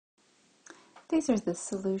These are the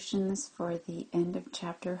solutions for the end of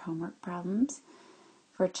chapter homework problems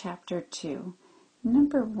for chapter 2.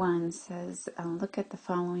 Number 1 says, look at the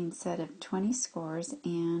following set of 20 scores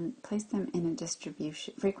and place them in a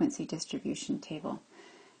frequency distribution table.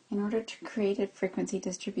 In order to create a frequency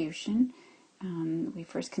distribution, we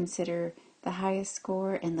first consider the highest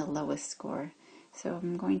score and the lowest score. So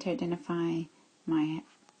I'm going to identify my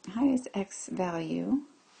highest X value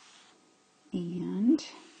and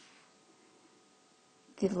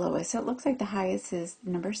the lowest. So it looks like the highest is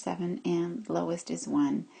number 7 and lowest is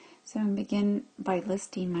 1. So I'm going to begin by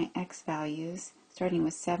listing my X values, starting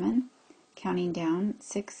with 7, counting down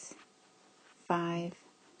 6, 5,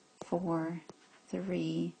 4,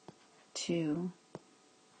 3, 2,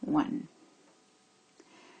 1.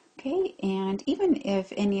 Okay, and even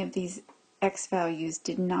if any of these X values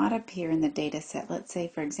did not appear in the data set, let's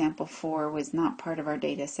say for example 4 was not part of our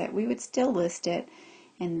data set, we would still list it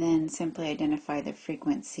and then simply identify the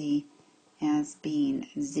frequency as being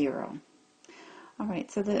 0.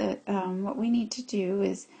 Alright, so what we need to do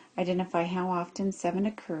is identify how often 7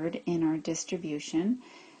 occurred in our distribution.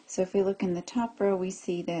 So if we look in the top row, we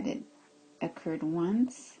see that it occurred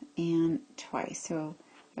once and twice, so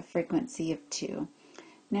a frequency of 2.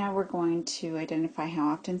 Now we're going to identify how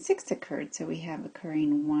often 6 occurred. So we have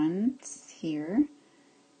occurring once here,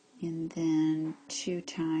 and then 2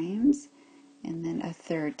 times, and then a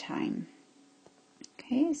third time.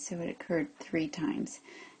 Okay, so it occurred 3 times.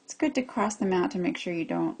 It's good to cross them out to make sure you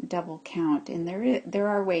don't double count, and there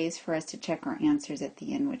are ways for us to check our answers at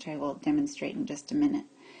the end, which I will demonstrate in just a minute.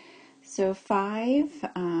 So 5,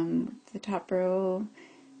 the top row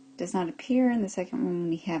does not appear. In the second one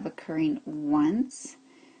we have occurring once.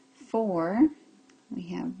 4, we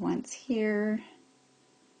have once here,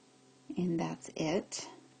 and that's it.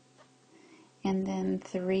 And then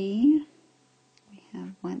 3, we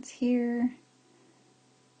have once here,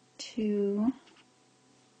 2,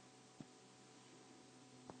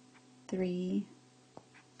 3,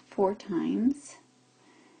 4 times,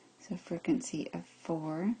 so frequency of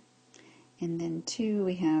 4. And then 2,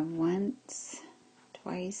 we have once,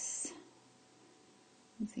 twice,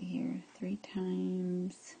 let's see here, 3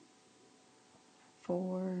 times,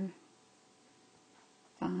 4,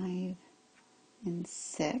 5, and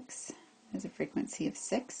 6. There's a frequency of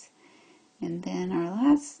 6. And then our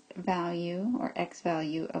last value, or X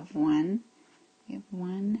value of 1, we have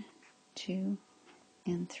 1, 2,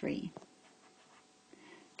 and 3.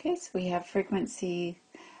 Okay, so we have frequency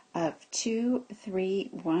of 2, 3,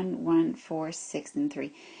 1, 1, 4, 6, and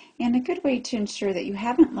 3. And a good way to ensure that you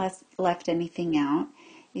haven't left anything out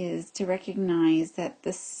is to recognize that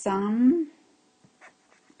the sum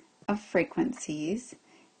of frequencies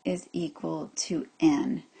is equal to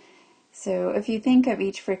n. So if you think of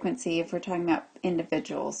each frequency, if we're talking about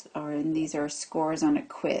individuals, and these are scores on a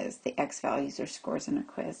quiz, the X values are scores on a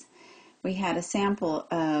quiz. We had a sample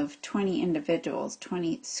of 20 individuals,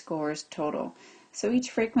 20 scores total. So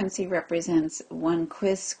each frequency represents 1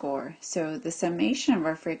 quiz score. So the summation of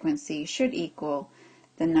our frequency should equal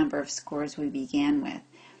the number of scores we began with.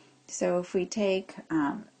 So if we take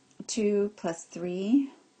 2 plus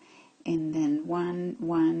 3, and then 1,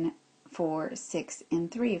 1, 4, 6,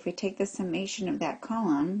 and 3. If we take the summation of that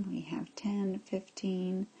column, we have 10,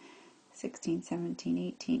 15, 16, 17,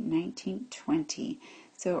 18, 19, 20.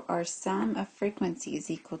 So our sum of frequency is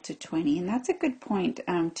equal to 20. And that's a good point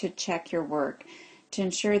to check your work to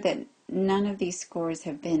ensure that none of these scores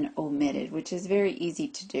have been omitted, which is very easy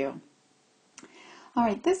to do.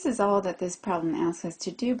 Alright, this is all that this problem asks us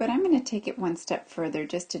to do, but I'm going to take it one step further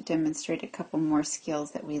just to demonstrate a couple more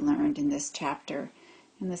skills that we learned in this chapter.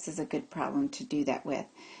 And this is a good problem to do that with.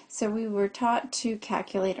 So we were taught to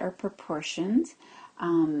calculate our proportions,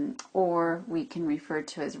 or we can refer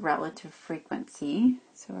to as relative frequency.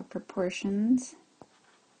 So our proportions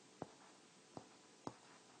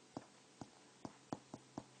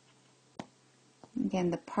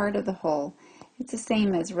again, the part of the whole. It's the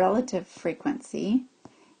same as relative frequency,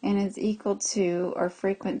 and is equal to our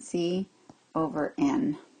frequency over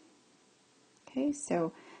n. Okay,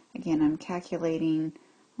 so again, I'm calculating,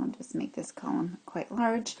 I'll just make this column quite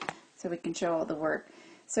large so we can show all the work.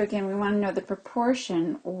 So again, we want to know the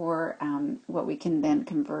proportion, or what we can then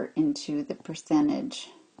convert into the percentage,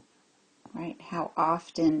 right? How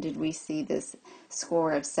often did we see this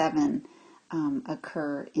score of 7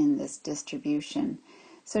 occur in this distribution?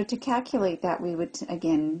 So to calculate that, we would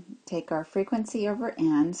again take our frequency over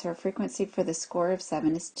n. So our frequency for the score of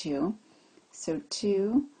 7 is 2. So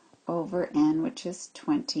 2 over n, which is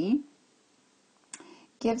 20,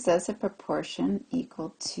 gives us a proportion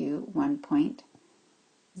equal to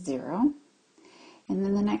 1.0. And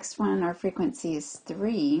then the next one, our frequency is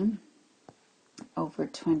 3 over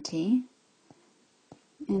 20,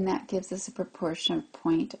 and that gives us a proportion of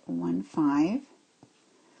 0.15.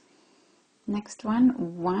 Next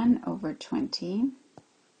one, 1 over 20,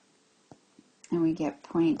 and we get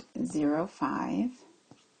 0.05.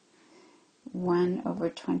 1 over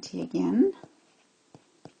 20 again,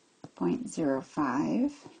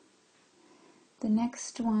 0.05. The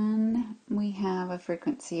next one, we have a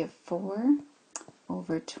frequency of 4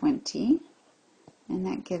 over 20, and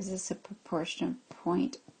that gives us a proportion of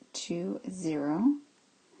 0.20.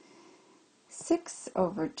 6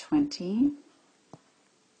 over 20,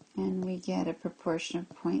 and we get a proportion of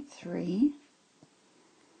 0.3.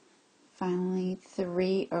 Finally,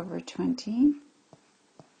 3 over 20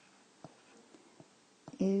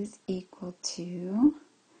 is equal to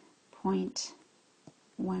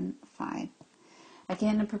 0.15.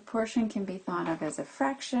 Again, a proportion can be thought of as a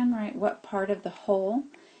fraction, right? What part of the whole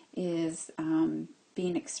is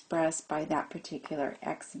being expressed by that particular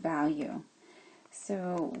x value.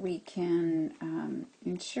 So we can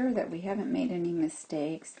ensure that we haven't made any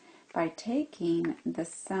mistakes by taking the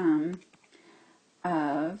sum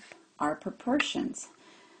of our proportions.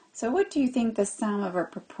 So what do you think the sum of our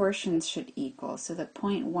proportions should equal? So the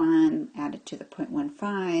 0.1 added to the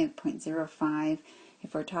 0.15, 0.05,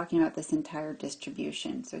 if we're talking about this entire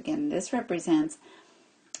distribution. So again, this represents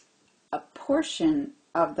a portion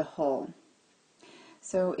of the whole.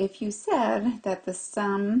 So if you said that the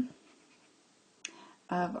sum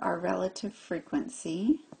of our relative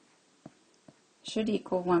frequency should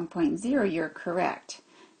equal 1.0, you're correct.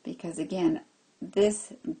 Because again,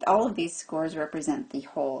 all of these scores represent the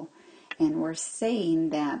whole, and we're saying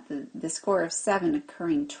that the score of 7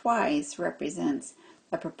 occurring twice represents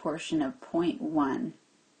a proportion of 0.1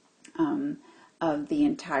 of the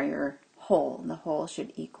entire whole. The whole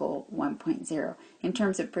should equal 1.0. In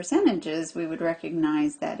terms of percentages, we would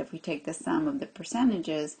recognize that if we take the sum of the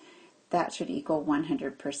percentages, that should equal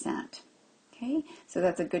 100%. Okay, so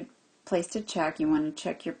that's a good place to check. You want to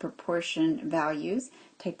check your proportion values,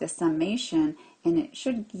 take the summation, and it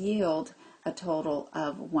should yield a total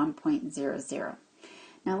of 1.00.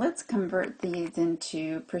 Now let's convert these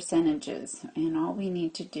into percentages, and all we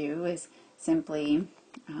need to do is simply,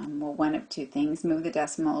 well, one of two things: move the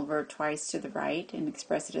decimal over twice to the right and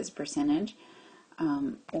express it as a percentage,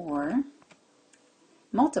 or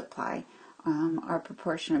multiply our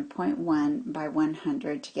proportion of 0.1 by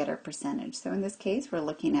 100 to get our percentage. So in this case, we're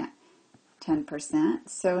looking at 10%.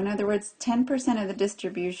 So in other words, 10% of the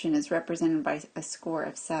distribution is represented by a score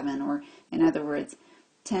of 7, or in other words,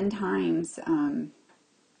 10 times,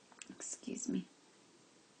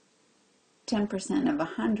 10% of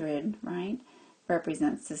 100, right,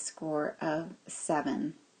 represents the score of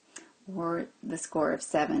 7, or the score of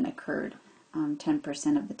 7 occurred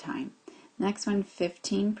 10% of the time. Next one,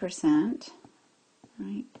 15%,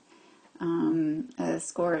 right? A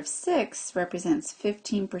score of 6 represents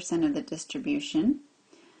 15% of the distribution.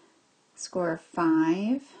 Score of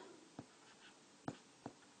 5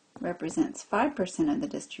 represents 5% of the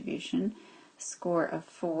distribution. Score of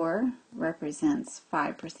 4 represents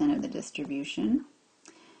 5% of the distribution.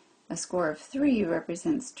 A score of 3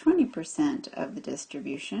 represents 20% of the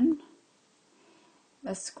distribution.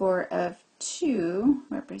 A score of 2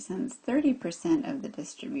 represents 30% of the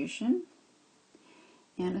distribution.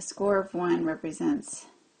 And a score of 1 represents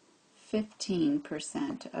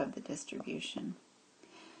 15% of the distribution.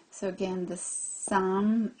 So again, the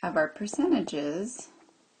sum of our percentages,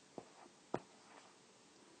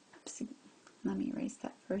 let me erase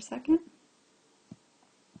that for a second.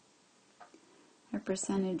 Our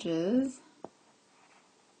percentages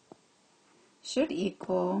should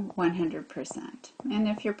equal 100%. And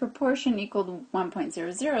if your proportion equaled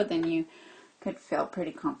 1.00, then you could feel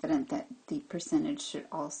pretty confident that the percentage should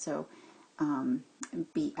also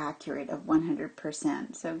be accurate of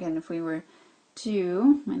 100%. So again, if we were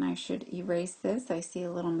to, and I should erase this, I see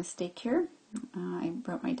a little mistake here. I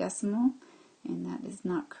wrote my decimal, and that is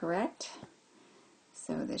not correct.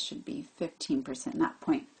 So this should be 15%, not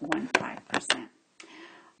 0.15%.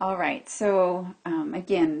 All right, so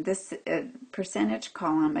again, this percentage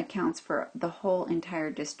column accounts for the whole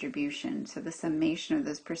entire distribution. So the summation of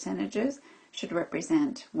those percentages should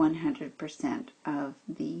represent 100% of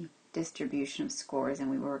the distribution of scores,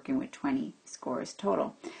 and we were working with 20 scores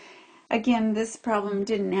total. Again, this problem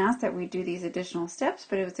didn't ask that we do these additional steps,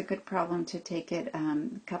 but it was a good problem to take it a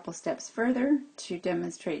couple steps further to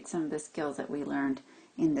demonstrate some of the skills that we learned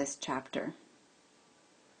in this chapter.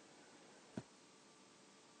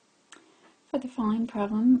 For the following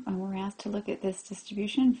problem, we're asked to look at this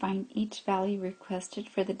distribution and find each value requested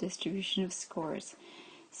for the distribution of scores.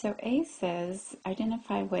 So A says,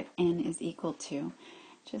 identify what n is equal to.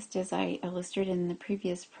 Just as I illustrated in the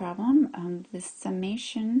previous problem, the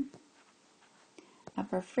summation of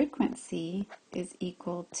our frequency is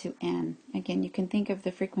equal to n. Again, you can think of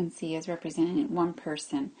the frequency as representing one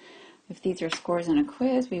person. If these are scores in a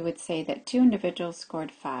quiz, we would say that 2 individuals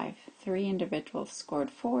scored 5, 3 individuals scored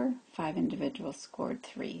 4, 5 individuals scored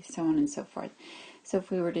 3, so on and so forth. So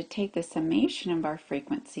if we were to take the summation of our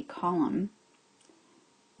frequency column,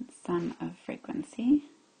 sum of frequency,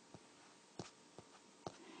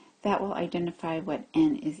 that will identify what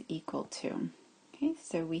n is equal to. Okay,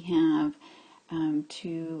 so we have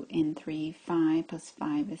 2 and 3, 5, plus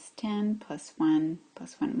 5 is 10, plus 1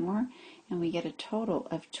 more, and we get a total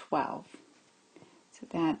of 12. So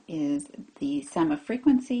that is the sum of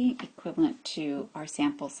frequency equivalent to our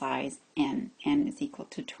sample size n. N is equal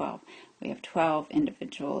to 12. We have 12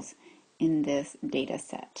 individuals in this data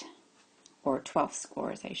set, or 12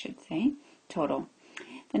 scores, I should say, total.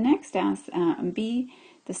 The next asks B,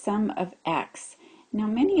 the sum of x. Now,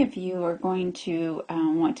 many of you are going to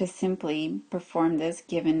want to simply perform this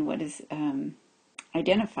given what is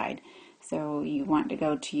identified. So you want to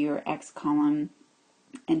go to your x column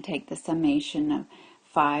and take the summation of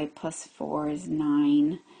 5 plus 4 is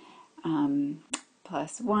 9,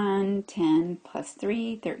 plus 1, 10, plus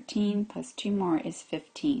 3, 13, plus 2 more is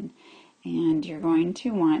 15. And you're going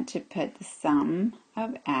to want to put the sum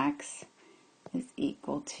of x is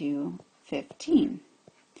equal to 15.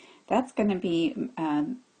 That's going to be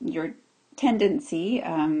your tendency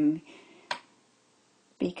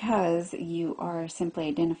because you are simply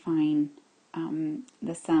identifying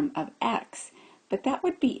the sum of x. But that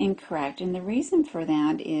would be incorrect, and the reason for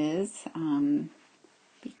that is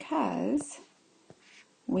because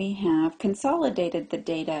we have consolidated the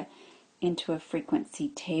data into a frequency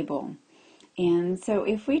table. And so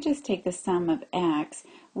if we just take the sum of x,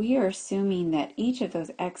 we are assuming that each of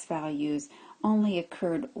those x values only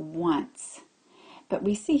occurred once. But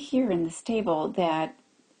we see here in this table that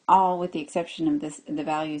all, with the exception of the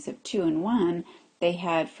values of 2 and 1, they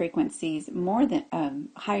had frequencies more than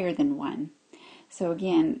higher than 1. So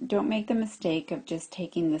again, don't make the mistake of just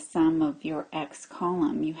taking the sum of your x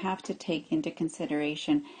column. You have to take into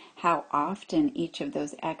consideration how often each of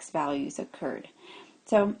those x values occurred.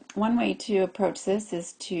 So one way to approach this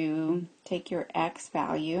is to take your x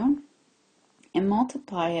value and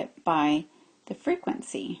multiply it by the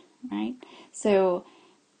frequency, right? So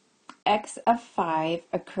x of 5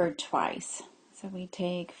 occurred twice. So we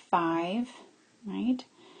take 5, right,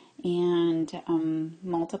 and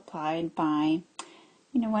multiplied by,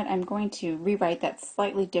 you know what, I'm going to rewrite that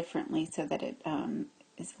slightly differently so that it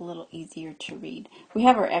is a little easier to read. We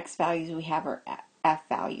have our x values, we have our f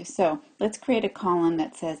values. So let's create a column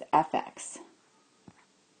that says fx,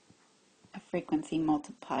 a frequency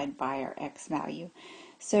multiplied by our x value.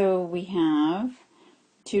 So we have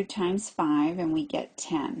 2 times 5 and we get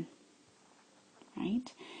 10,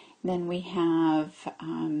 right? Then we have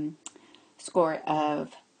score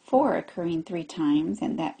of 4 occurring 3 times,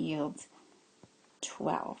 and that yields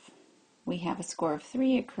 12. We have a score of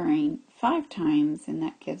 3 occurring 5 times, and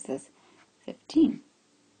that gives us 15.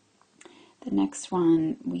 The next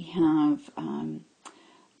one, we have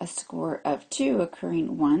a score of 2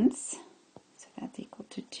 occurring once, so that's equal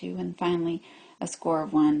to 2, and finally a score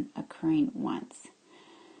of 1 occurring once.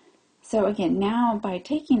 So again, now by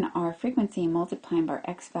taking our frequency and multiplying by our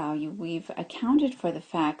x value, we've accounted for the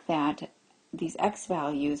fact that these x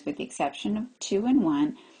values, with the exception of 2 and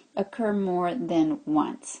 1, occur more than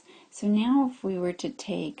once. So now if we were to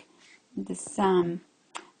take the sum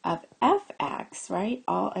of fx, right,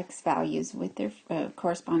 all x values with their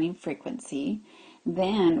corresponding frequency,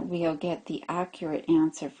 then we'll get the accurate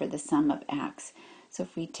answer for the sum of x. So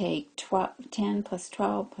if we take 10 plus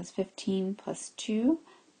 12 plus 15 plus 2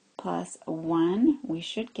 plus 1, we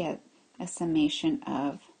should get a summation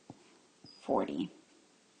of 40.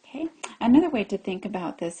 Okay. Another way to think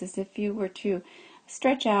about this is if you were to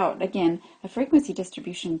stretch out, again, a frequency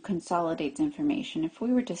distribution consolidates information. If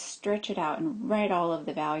we were to stretch it out and write all of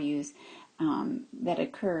the values that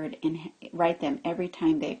occurred and write them every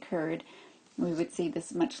time they occurred, we would see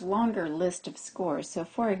this much longer list of scores. So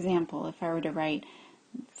for example, if I were to write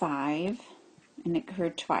 5 and it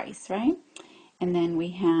occurred twice, right? And then we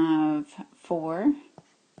have 4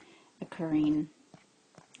 occurring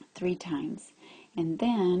 3 times. And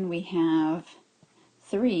then we have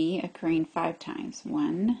 3 occurring 5 times.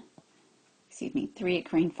 3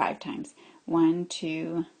 occurring 5 times. 1,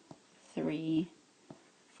 2, 3,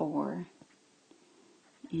 4,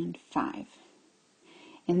 and 5.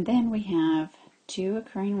 And then we have 2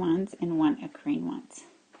 occurring ones and 1 occurring once.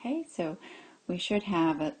 Okay, so we should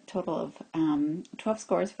have a total of 12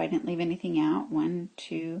 scores if I didn't leave anything out. 1,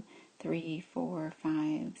 2, 3, 4,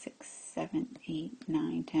 5, 6, 7, 8,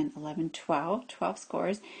 9, 10, 11, 12. 12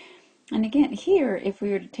 scores. And again, here, if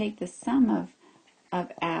we were to take the sum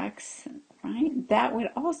of x, right, that would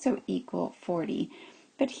also equal 40.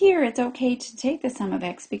 But here, it's okay to take the sum of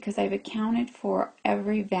x because I've accounted for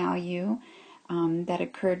every value that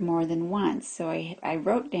occurred more than once. So I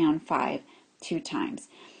wrote down 5 2 times.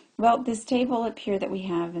 Well, this table up here that we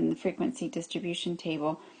have in the frequency distribution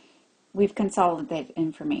table, we've consolidated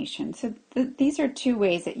information. So these are 2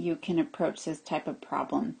 ways that you can approach this type of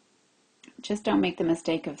problem. Just don't make the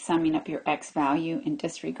mistake of summing up your x value and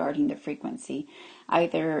disregarding the frequency.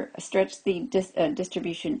 Either stretch the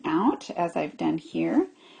distribution out, as I've done here,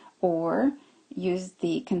 or use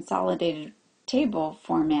the consolidated table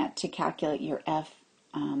format to calculate your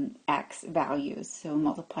x values. So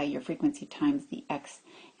multiply your frequency times the x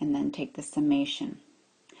and then take the summation.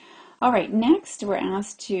 All right, next we're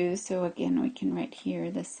asked to, so again we can write here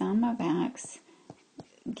the sum of x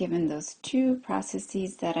given those 2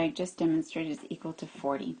 processes that I just demonstrated is equal to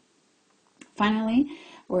 40. Finally,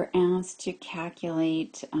 we're asked to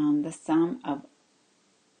calculate the sum of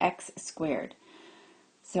x squared.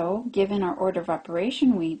 So given our order of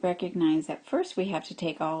operation, we recognize that first we have to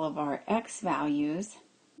take all of our x values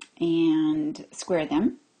and square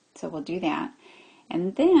them. So we'll do that.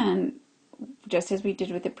 And then, just as we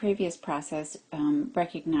did with the previous process,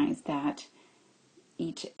 recognize that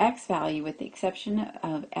each x value, with the exception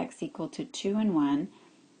of x equal to 2 and 1,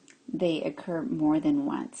 they occur more than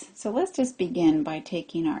once. So let's just begin by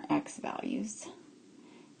taking our x values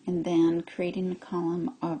and then creating a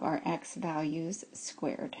column of our x values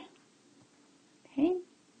squared. Okay?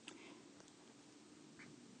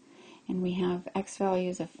 And we have x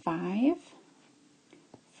values of 5,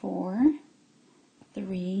 4,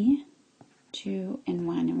 3, 2, and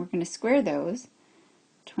 1. And we're going to square those.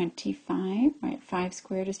 25, right? 5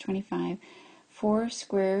 squared is 25. 4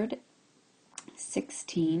 squared,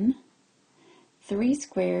 16. 3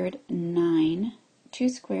 squared, 9. 2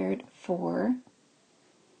 squared, 4.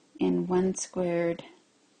 And 1 squared,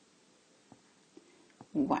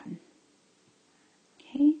 1.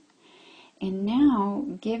 Okay? And now,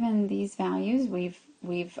 given these values,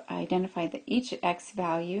 we've identified that each x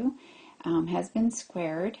value has been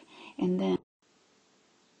squared, and then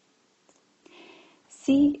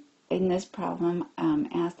C in this problem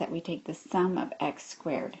asks that we take the sum of x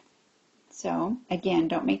squared. So again,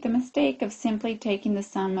 don't make the mistake of simply taking the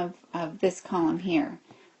sum of this column here,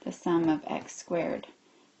 the sum of x squared.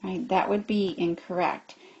 Right? That would be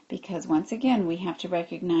incorrect because once again we have to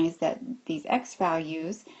recognize that these x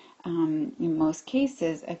values in most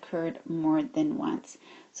cases occurred more than once.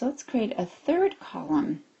 So let's create a third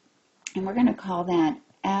column, and we're going to call that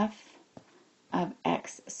f of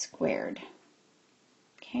x squared.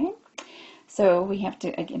 Okay, so we have to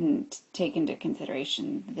again take into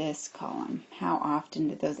consideration this column. How often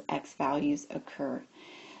do those x values occur?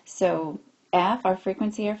 So f, our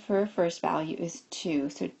frequency for our first value, is 2.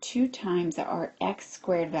 So 2 times our x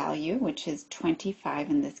squared value, which is 25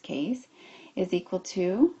 in this case, is equal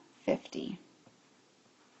to 50.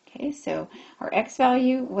 Okay, so our x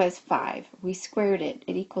value was 5. We squared it.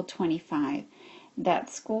 It equaled 25. That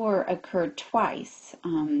score occurred twice,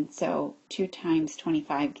 so 2 times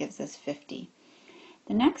 25 gives us 50.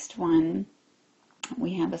 The next one,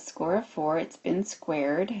 we have a score of 4. It's been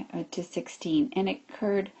squared to 16, and it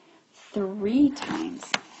occurred 3 times.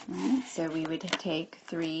 Right? So we would take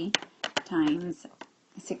 3 times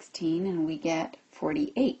 16, and we get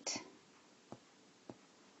 48.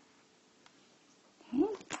 Okay.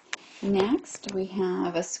 Next, we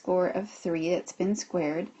have a score of 3 that's been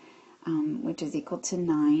squared, which is equal to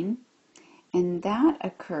 9, and that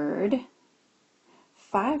occurred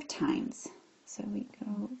 5 times. So we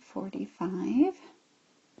go 45.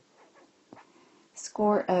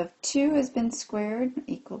 Score of 2 has been squared,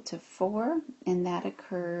 equal to 4, and that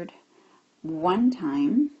occurred 1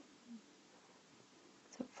 time.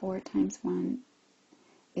 So 4 times 1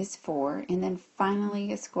 is 4. And then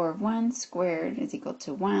finally a score of 1 squared is equal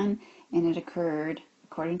to 1, and it occurred,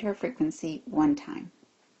 according to our frequency, 1 time.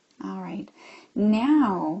 All right,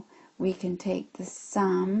 now we can take the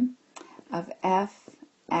sum of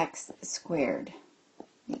fx squared,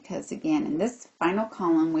 because again, in this final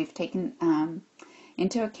column, we've taken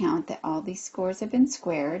into account that all these scores have been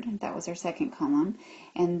squared. That was our second column.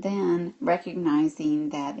 And then recognizing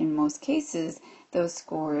that in most cases, those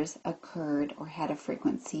scores occurred or had a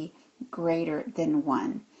frequency greater than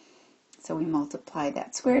 1. So we multiply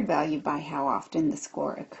that squared value by how often the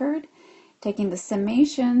score occurred. Taking the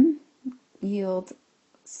summation yields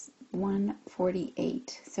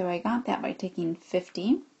 148. So I got that by taking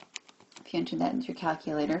 50. If you enter that into your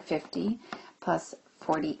calculator, 50 plus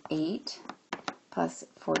 48 plus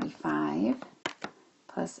 45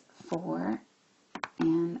 plus 4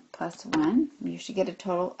 and plus 1, you should get a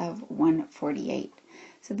total of 148.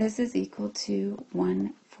 So this is equal to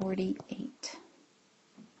 148.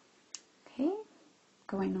 Okay,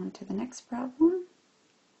 going on to the next problem.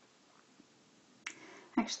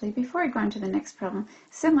 Actually, before I go on to the next problem,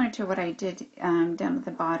 similar to what I did down at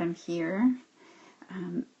the bottom here,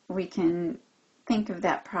 we can think of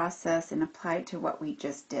that process and apply it to what we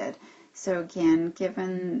just did. So again,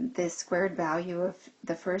 given the squared value of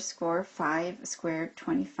the first score, 5 squared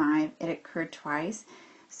 25, it occurred twice.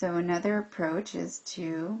 So another approach is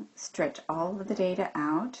to stretch all of the data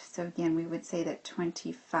out. So again, we would say that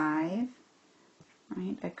 25,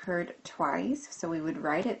 right, occurred twice. So we would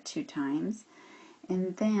write it 2 times.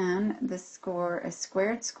 And then the score, a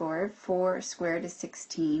squared score, 4 squared is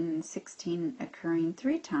 16, and 16 occurring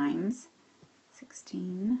 3 times.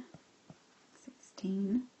 16,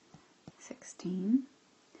 16, 16.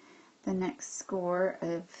 The next score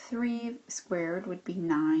of 3 squared would be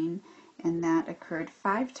 9, and that occurred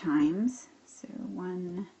 5 times. So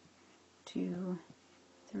 1, 2,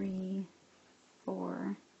 3,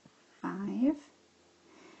 4, 5.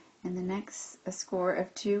 And the next a score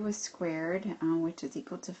of 2 was squared, which is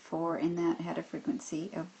equal to 4, and that had a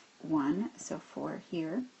frequency of 1, so 4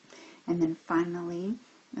 here. And then finally,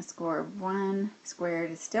 a score of 1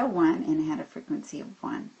 squared is still 1, and it had a frequency of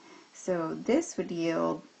 1. So this would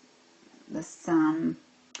yield the sum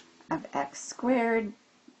of x squared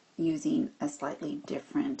using a slightly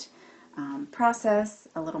different process,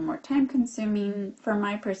 a little more time consuming. From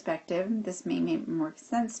my perspective, this may make more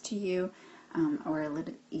sense to you, or a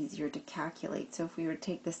little easier to calculate. So if we were to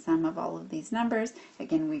take the sum of all of these numbers,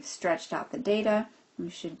 again, we've stretched out the data, we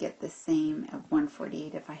should get the same of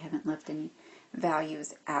 148 if I haven't left any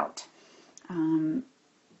values out.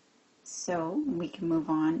 So we can move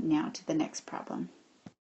on now to the next problem.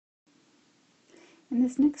 In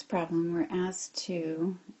this next problem, we're asked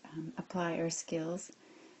to apply our skills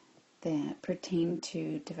that pertain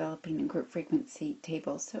to developing a group frequency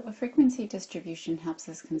table. So a frequency distribution helps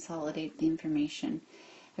us consolidate the information.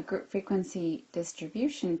 A group frequency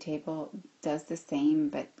distribution table does the same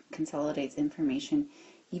but consolidates information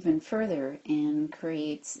even further and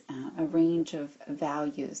creates a range of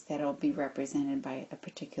values that will be represented by a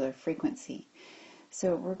particular frequency.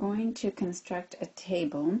 So we're going to construct a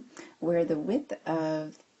table where the width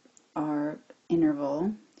of our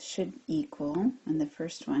interval should equal, in the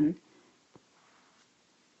first one,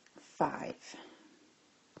 5.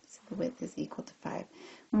 So the width is equal to 5.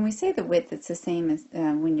 When we say the width, it's the same as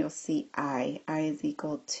when you'll see I. I is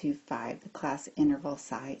equal to 5, the class interval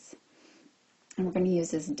size. And we're going to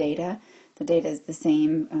use this data. The data is the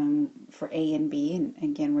same for A and B. And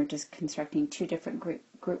again, we're just constructing 2 different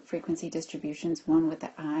group frequency distributions, one with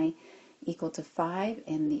the I equal to 5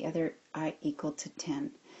 and the other I equal to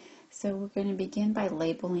 10. So we're going to begin by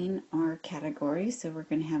labeling our categories. So we're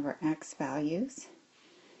going to have our X values.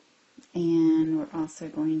 And we're also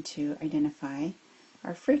going to identify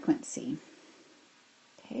our frequency.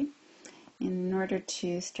 Okay. In order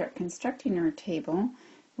to start constructing our table,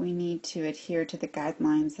 we need to adhere to the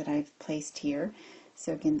guidelines that I've placed here.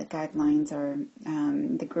 So again, the guidelines are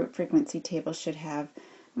the group frequency table should have,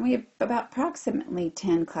 we have about approximately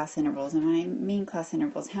 10 class intervals. And when I mean class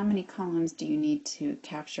intervals, how many columns do you need to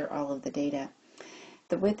capture all of the data?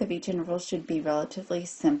 The width of each interval should be relatively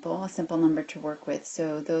simple, a simple number to work with.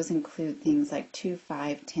 So those include things like 2,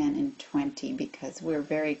 5, 10, and 20, because we're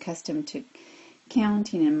very accustomed to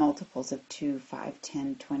counting in multiples of 2, 5,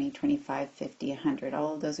 10, 20, 25, 50, 100.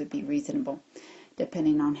 All of those would be reasonable,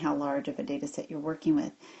 depending on how large of a data set you're working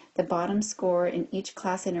with. The bottom score in each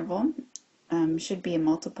class interval should be a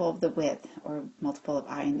multiple of the width, or multiple of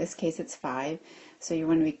I. In this case, it's 5. So you're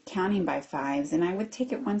going to be counting by 5s, and I would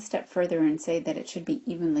take it one step further and say that it should be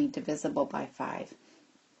evenly divisible by 5.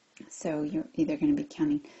 So you're either going to be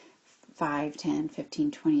counting 5, 10,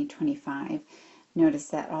 15, 20, 25. Notice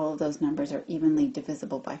that all of those numbers are evenly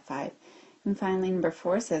divisible by 5. And finally, number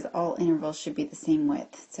 4 says all intervals should be the same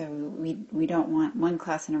width. So we don't want one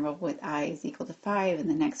class interval with I is equal to 5, and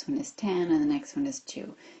the next one is 10, and the next one is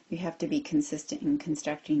 2. You have to be consistent in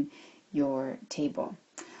constructing your table.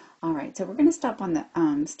 All right, so we're going to start on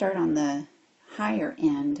the higher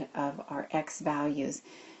end of our X values.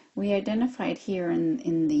 We identified here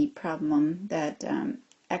in the problem that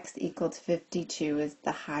X equal to 52 is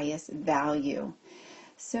the highest value.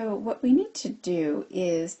 So what we need to do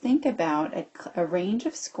is think about a range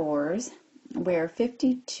of scores where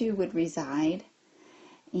 52 would reside,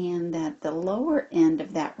 and that the lower end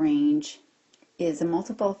of that range is a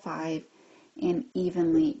multiple of 5 and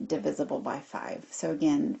evenly divisible by 5. So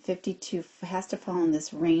again, 52 has to fall in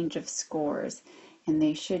this range of scores, and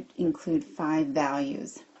they should include 5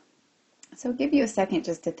 values. So I'll give you a second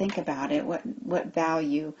just to think about it, what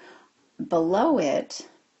value below it,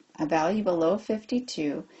 a value below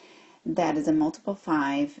 52, that is a multiple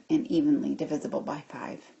 5 and evenly divisible by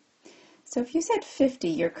 5. So if you said 50,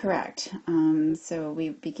 you're correct. So we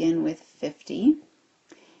begin with 50,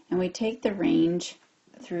 and we take the range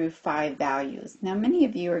through 5 values. Now many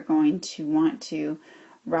of you are going to want to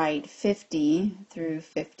write 50 through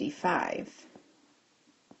 55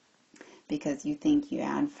 because you think you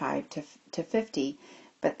add 5 to 50,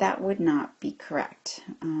 but that would not be correct.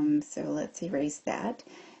 So let's erase that,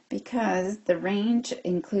 because the range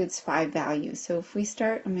includes 5 values. So if we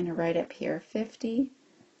start, I'm going to write up here 50,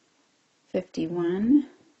 51,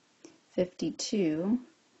 52,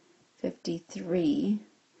 53,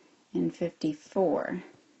 and 54.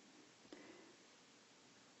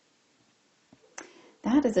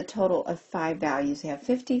 That is a total of 5 values. We have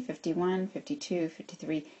 50, 51, 52,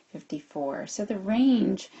 53, 54. So the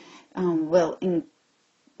range will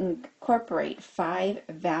incorporate 5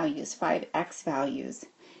 values, 5 x values.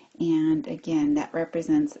 And again, that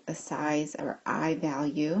represents a size, or I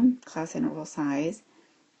value, class interval size,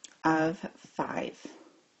 of 5.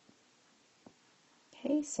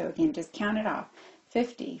 Okay, so again, just count it off.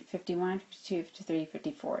 50, 51, 52, 53,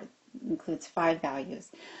 54. Includes 5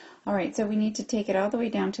 values. All right, so we need to take it all the way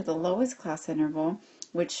down to the lowest class interval,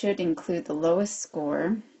 which should include the lowest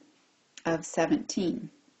score of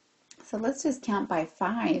 17. So let's just count by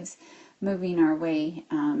 5s, moving our way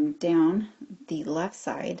down the left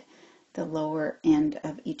side, the lower end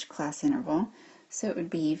of each class interval. So it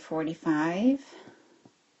would be 45,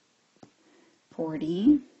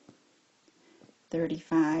 40,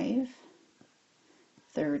 35,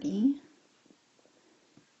 30,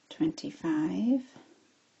 25,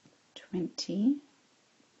 20,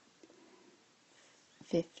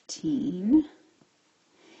 15,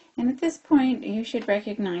 and at this point you should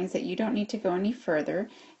recognize that you don't need to go any further,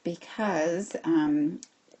 because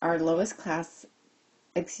our lowest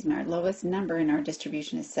number in our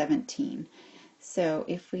distribution is 17. So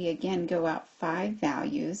if we again go out 5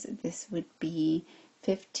 values, this would be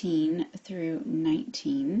 15 through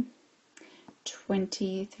 19,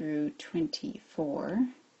 20 through 24,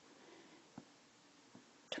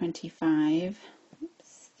 25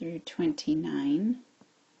 through 29,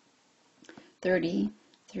 30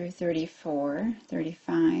 through 34,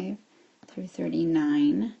 35 through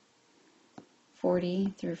 39,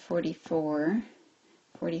 40 through 44,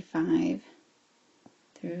 45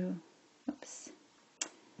 through,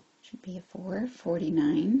 should be a 4,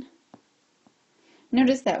 49.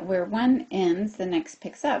 Notice that where one ends, the next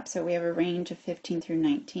picks up. So we have a range of 15 through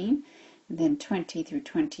 19, and then 20 through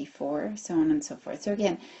 24, so on and so forth. So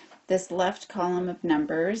again, this left column of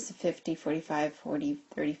numbers, 50, 45, 40,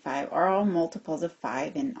 35, are all multiples of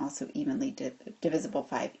 5 and also evenly divisible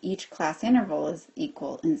 5. Each class interval is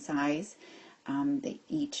equal in size. They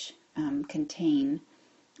each contain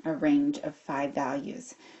a range of 5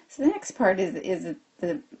 values. So the next part is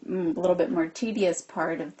the little bit more tedious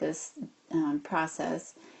part of this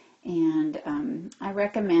process, and I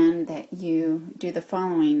recommend that you do the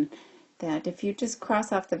following: that if you just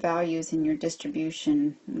cross off the values in your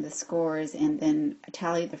distribution, the scores, and then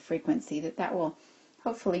tally the frequency, that will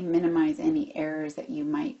hopefully minimize any errors that you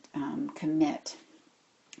might commit.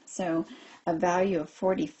 So a value of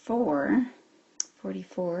 44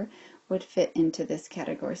 would fit into this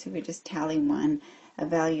category. So we just tally one. A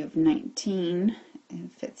value of 19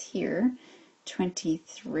 fits here.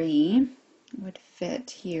 23 would fit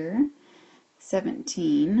here.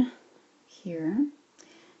 17 here.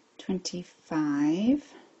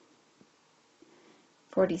 25,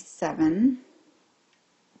 47,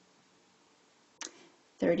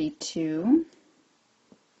 32,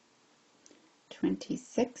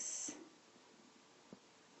 26,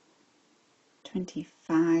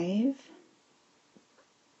 25,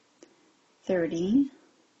 30,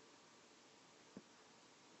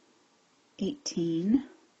 18,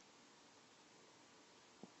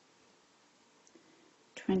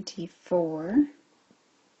 24,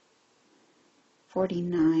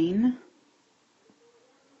 49,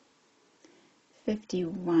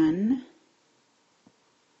 51,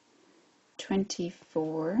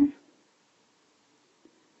 24,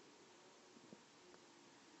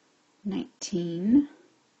 19,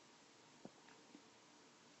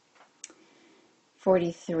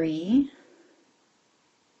 43,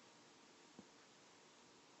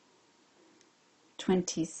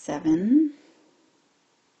 27,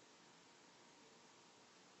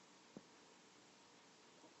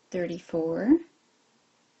 34,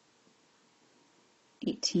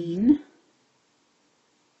 18,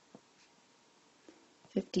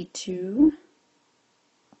 52,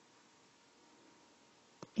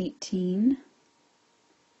 18,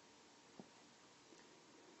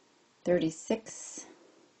 36,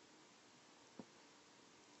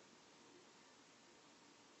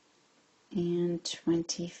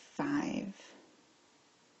 25.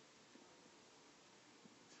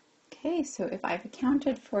 Okay, so if I've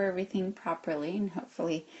accounted for everything properly, and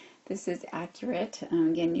hopefully this is accurate,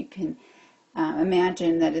 again, you can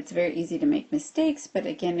imagine that it's very easy to make mistakes, but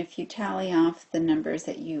again, if you tally off the numbers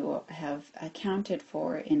that you have accounted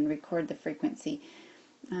for and record the frequency,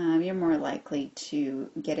 you're more likely to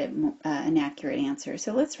get an accurate answer.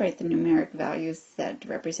 So let's write the numeric values that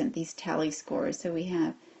represent these tally scores. So we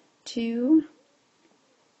have 2,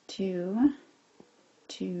 2,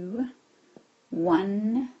 2,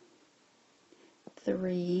 1,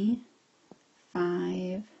 3,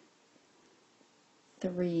 5,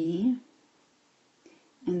 3,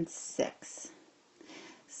 and 6.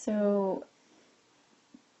 So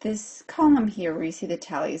this column here where you see the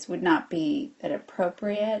tallies would not be an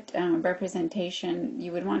appropriate representation.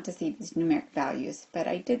 You would want to see these numeric values, but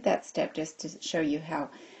I did that step just to show you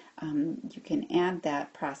how you can add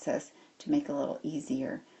that process to make it a little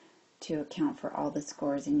easier to account for all the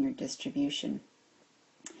scores in your distribution.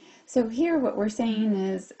 So here what we're saying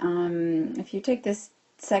is if you take this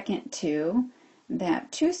second 2,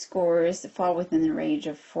 that 2 scores fall within the range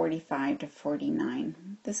of 45 to 49.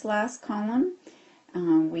 This last column,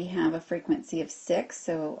 we have a frequency of 6,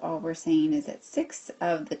 so all we're saying is that 6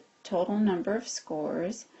 of the total number of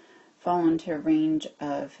scores fall into a range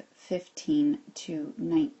of 15 to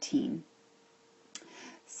 19.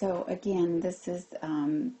 So again, this is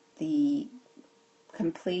the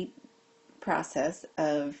complete process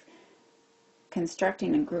of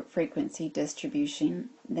constructing a group frequency distribution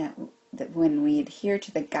that when we adhere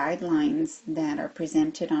to the guidelines that are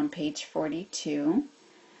presented on page 42.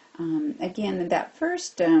 Again, that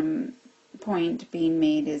first point being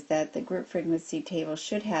made is that the group frequency table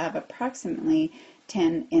should have approximately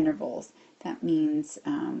 10 intervals. That means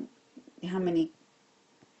how many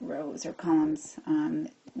rows or columns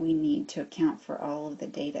we need to account for all of the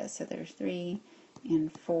data. So there's 3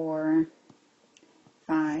 and 4,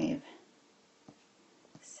 5,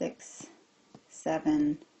 6,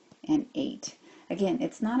 7, and 8. Again,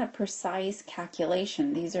 it's not a precise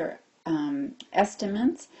calculation. These are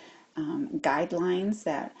estimates, guidelines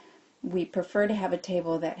that we prefer to have a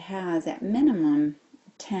table that has at minimum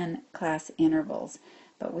 10 class intervals,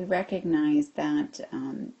 but we recognize that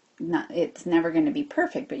it's never going to be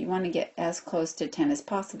perfect, but you want to get as close to 10 as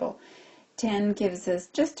possible. 10 gives us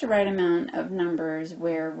just the right amount of numbers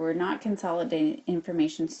where we're not consolidating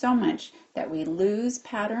information so much that we lose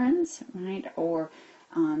patterns, right? Or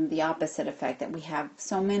the opposite effect, that we have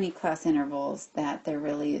so many class intervals that there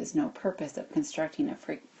really is no purpose of constructing a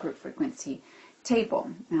group frequency table.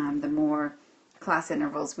 The more class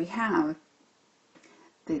intervals we have,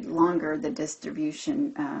 the longer the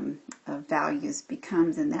distribution of values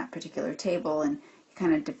becomes in that particular table, and it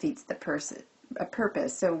kind of defeats the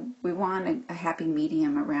purpose. So we want a happy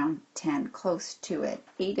medium around 10, close to it.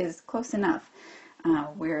 8 is close enough,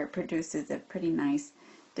 where it produces a pretty nice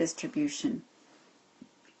distribution.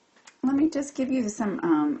 Let me just give you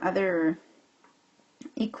some other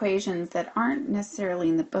equations that aren't necessarily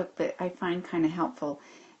in the book, but I find kind of helpful.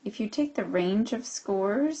 If you take the range of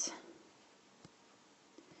scores,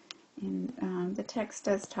 and the text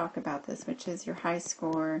does talk about this, which is your high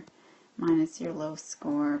score minus your low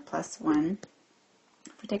score plus 1.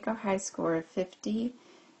 If we take our high score of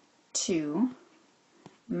 52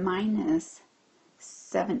 minus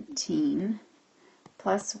 17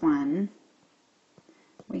 plus 1,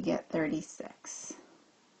 we get 36.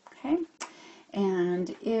 Okay?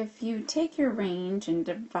 And if you take your range and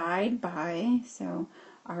divide by, so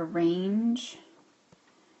our range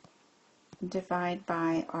divide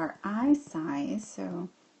by our I size, so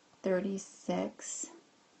 36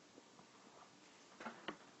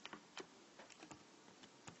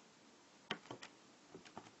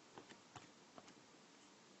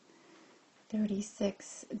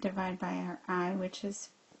 divided by our I, which is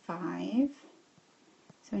 5.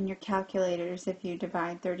 So in your calculators, if you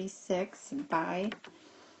divide 36 by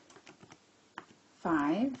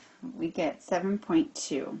 5, we get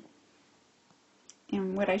 7.2.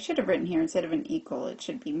 And what I should have written here, instead of an equal, it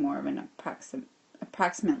should be more of an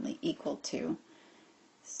approximately equal to.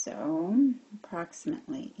 So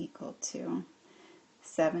approximately equal to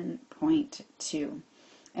 7.2.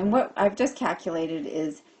 And what I've just calculated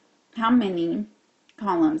is how many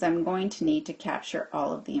columns I'm going to need to capture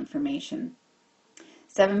all of the information.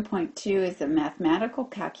 7.2 is a mathematical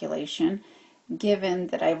calculation. Given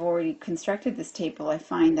that I've already constructed this table, I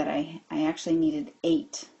find that I actually needed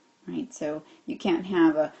 8, right? So you can't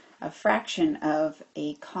have a fraction of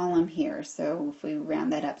a column here. So if we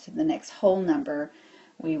round that up to the next whole number,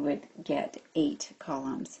 we would get 8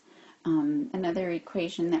 columns. Another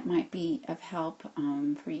equation that might be of help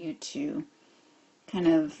for you to kind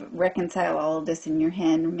of reconcile all of this in your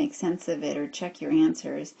head or make sense of it or check your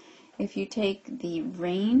answers. If you take the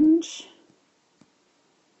range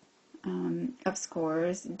of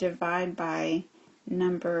scores, divide by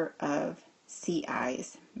number of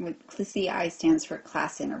CIs. CI stands for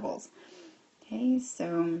class intervals. Okay,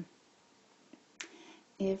 so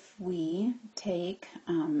if we take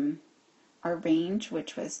our range,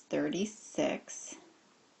 which was 36,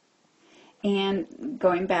 and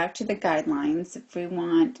going back to the guidelines, if we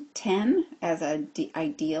want 10 as an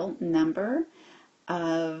ideal number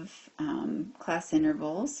of class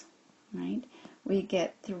intervals, right, we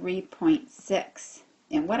get 3.6.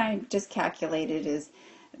 And what I just calculated is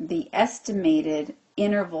the estimated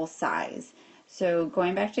interval size. So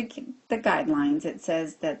going back to the guidelines, it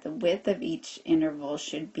says that the width of each interval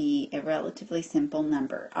should be a relatively simple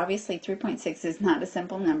number. Obviously, 3.6 is not a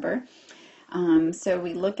simple number. So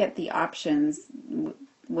we look at the options,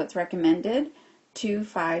 what's recommended, 2,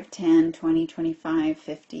 5, 10, 20, 25,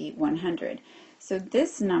 50, 100. So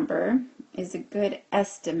this number is a good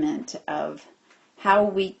estimate of how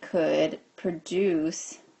we could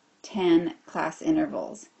produce 10 class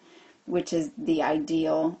intervals, which is the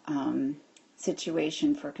ideal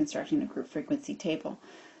situation for constructing a group frequency table.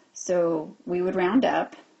 So we would round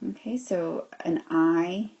up, okay, so an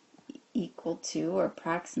I equal to, or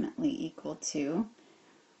approximately equal to,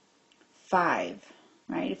 5,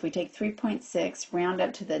 right? If we take 3.6, round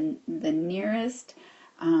up to the nearest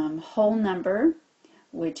whole number,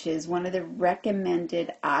 which is one of the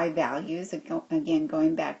recommended I values, again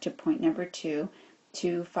going back to point number 2,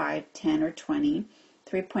 2, 5, 10, or 20.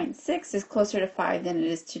 3.6 is closer to 5 than it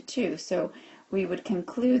is to 2, so we would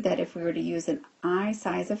conclude that if we were to use an I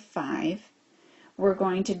size of 5, we're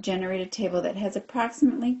going to generate a table that has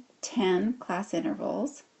approximately 10 class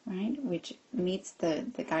intervals, right, which meets the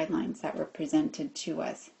guidelines that were presented to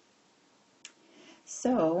us.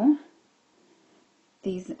 So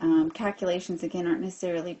these calculations, again, aren't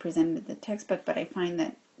necessarily presented in the textbook, but I find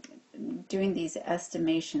that doing these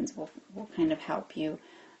estimations will kind of help you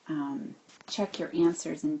check your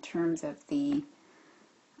answers in terms of the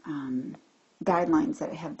guidelines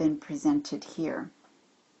that have been presented here.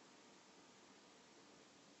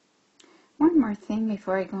 One more thing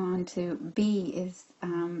before I go on to B is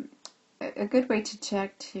a good way to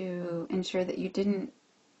check to ensure that you didn't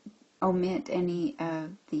omit any of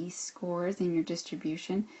the scores in your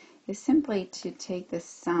distribution is simply to take the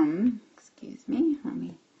sum, excuse me, let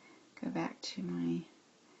me go back to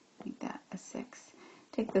make that a 6.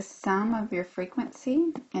 Take the sum of your frequency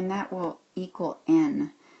and that will equal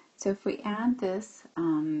n. So if we add this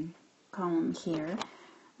column here,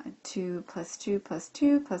 2 plus 2 plus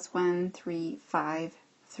 2 plus 1, 3, 5,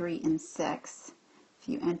 3, and 6. If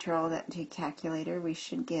you enter all that to your calculator, we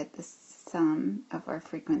should get the sum of our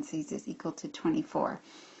frequencies is equal to 24.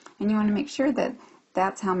 And you want to make sure that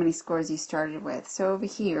that's how many scores you started with. So over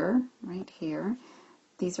here, right here,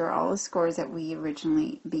 these are all the scores that we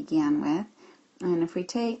originally began with. And if we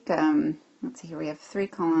take, let's see here, we have 3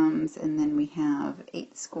 columns, and then we have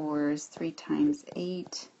 8 scores. 3 times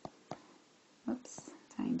 8,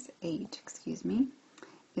 times 8, excuse me,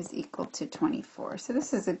 is equal to 24. So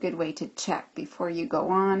this is a good way to check before you go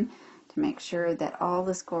on to make sure that all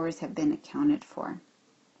the scores have been accounted for.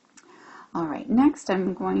 All right, next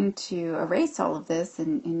I'm going to erase all of this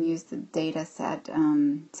and use the data set,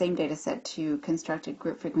 same data set to construct a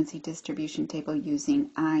group frequency distribution table using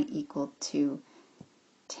I equal to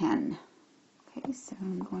 10. Okay, so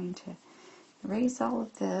I'm going to erase all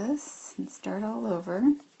of this and start all over.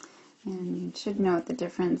 And you should note the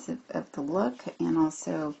difference of the look and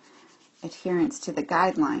also adherence to the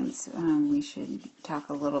guidelines. We should talk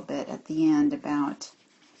a little bit at the end about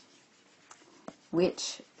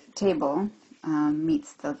which table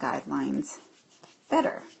meets the guidelines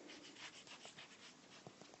better.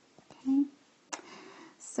 Okay,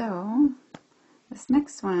 so this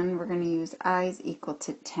next one we're going to use I's equal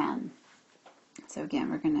to 10. So again,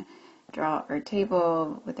 we're going to draw our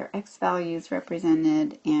table with our x values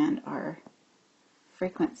represented and our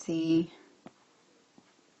frequency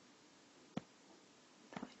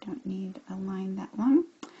don't need a line that long.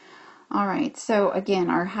 All right, so again,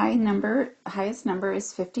 our highest number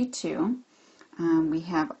is 52. We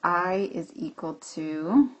have I is equal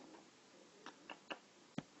to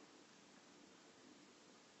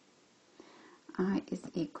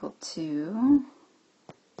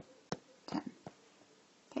 10.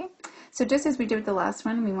 Okay, so just as we did with the last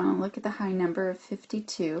one, we want to look at the high number of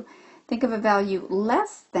 52. Think of a value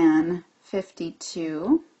less than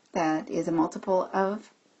 52 that is a multiple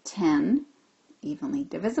of 10, evenly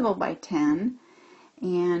divisible by 10,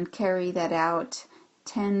 and carry that out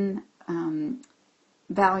 10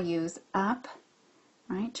 values up,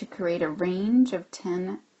 right, to create a range of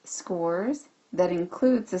 10 scores that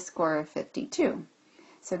includes the score of 52.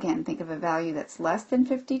 So again, think of a value that's less than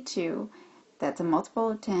 52, that's a multiple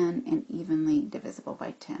of 10 and evenly divisible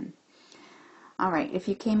by 10. All right, if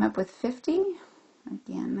you came up with 50,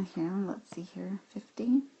 again, here, let's see here,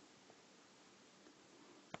 50.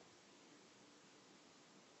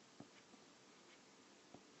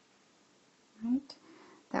 Right,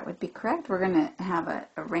 that would be correct. We're going to have a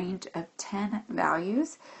range of 10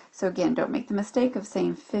 values. So again, don't make the mistake of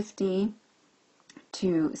saying 50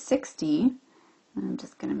 to 60. I'm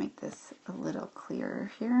just going to make this a little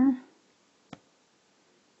clearer here.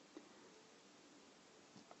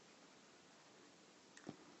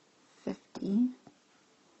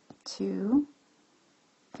 To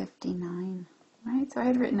 59, right? So I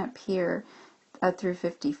had written up here through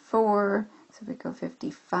 54. So we go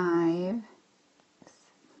 55,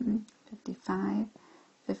 55,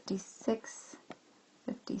 56,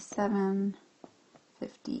 57,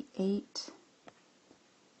 58,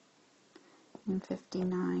 and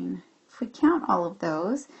 59. If we count all of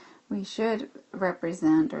those, we should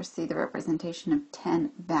represent or see the representation of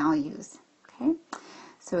 10 values. Okay,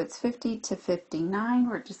 so it's 50 to 59.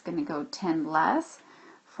 We're just going to go 10 less.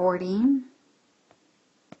 40,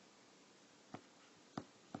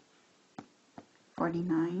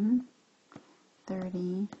 49,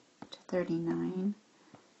 30 to 39,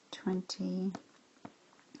 20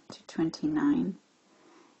 to 29,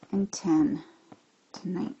 and 10 to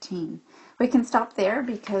 19. We can stop there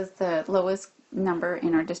because the lowest number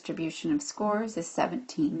in our distribution of scores is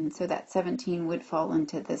 17. So that 17 would fall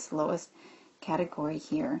into this lowest category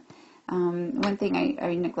here. One thing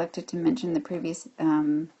I neglected to mention the previous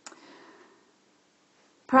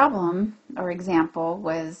problem or example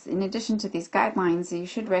was, in addition to these guidelines, you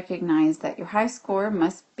should recognize that your high score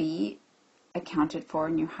must be accounted for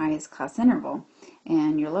in your highest class interval,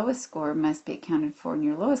 and your lowest score must be accounted for in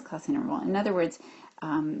your lowest class interval. In other words,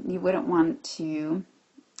 you wouldn't want to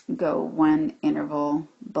go one interval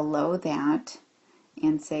below that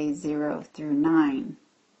and say 0 through 9.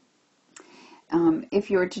 If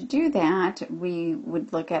you were to do that, we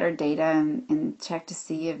would look at our data and check to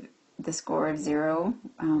see if the score of 0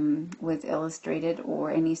 was illustrated, or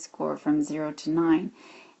any score from 0 to 9,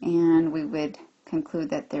 and we would conclude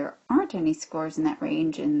that there aren't any scores in that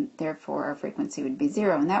range, and therefore our frequency would be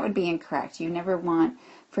 0, and that would be incorrect. You never want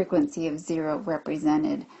frequency of 0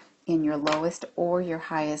 represented in your lowest or your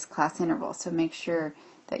highest class interval, so make sure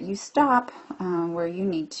that you stop where you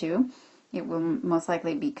need to. It will most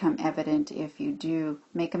likely become evident if you do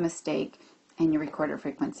make a mistake and you record a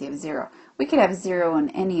frequency of 0. We could have 0 in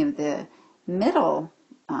any of the middle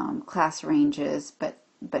class ranges, but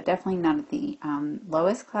definitely not at the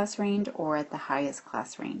lowest class range or at the highest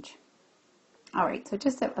class range. All right, so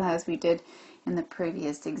just as we did in the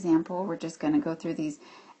previous example, we're just going to go through these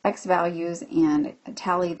X values and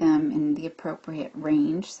tally them in the appropriate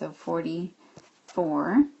range. So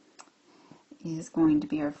 44 is going to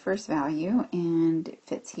be our first value, and it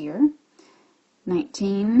fits here.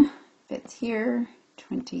 19 fits here.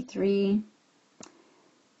 23,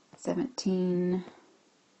 17,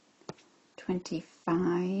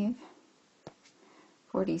 25,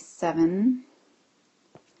 47,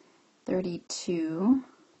 32,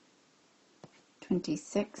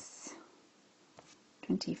 26,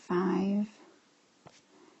 25,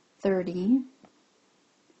 30,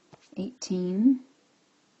 18,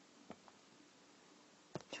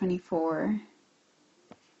 24,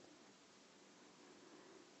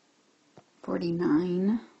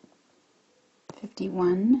 49,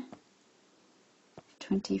 51,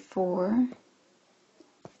 24,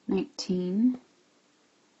 19,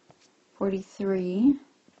 43,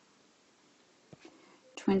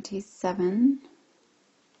 27,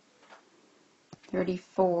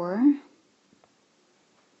 34,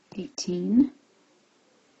 18,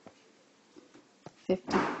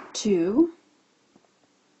 52,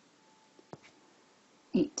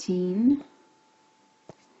 18,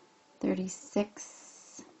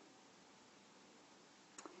 36,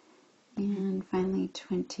 and finally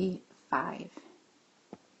 25.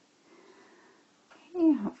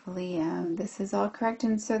 Okay, hopefully this is all correct,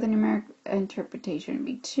 and so the numeric interpretation would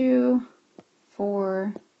be 2,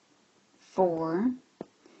 4, 4,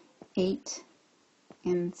 8,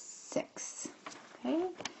 and 6. Okay,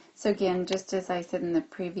 so again, just as I said in the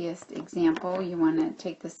previous example, you want to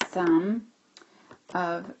take the sum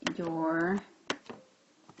of your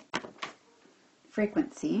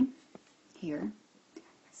frequency here.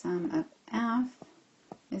 Sum of f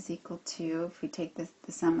is equal to, if we take the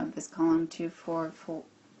sum of this column, 2, 4,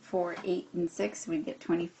 8, and 6, we get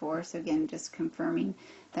 24. So again, just confirming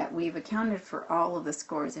that we've accounted for all of the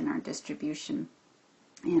scores in our distribution,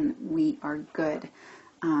 and we are good.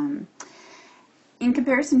 In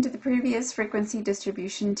comparison to the previous frequency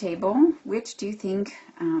distribution table, which do you think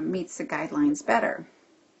meets the guidelines better?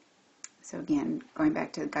 So again, going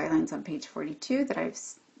back to the guidelines on page 42 that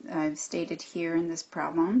I've stated here in this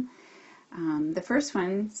problem. The first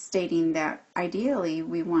one stating that ideally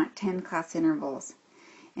we want 10 class intervals.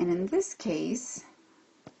 And in this case,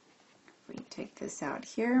 if we take this out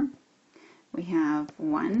here, we have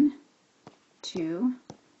 1, 2,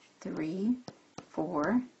 3,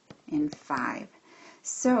 4, and 5.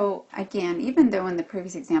 So again, even though in the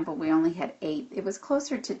previous example we only had 8, it was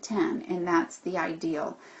closer to 10, and that's the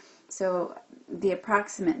ideal. So the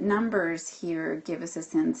approximate numbers here give us a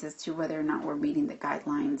sense as to whether or not we're meeting the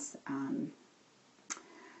guidelines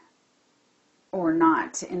or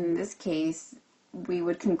not. In this case, we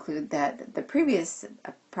would conclude that the previous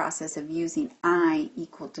process of using I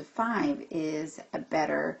equal to 5 is a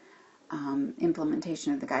better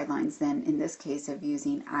implementation of the guidelines than in this case of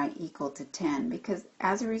using I equal to 10, because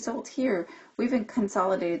as a result here we've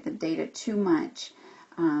consolidated the data too much,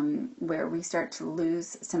 where we start to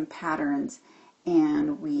lose some patterns,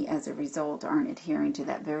 and we as a result aren't adhering to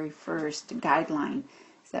that very first guideline,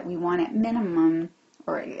 so that we want at minimum,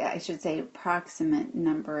 or I should say approximate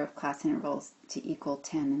number of class intervals to equal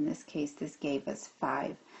 10. In this case this gave us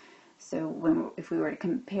 5. So if we were to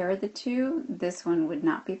compare the two, this one would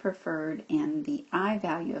not be preferred, and the I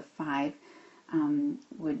value of 5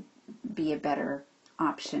 would be a better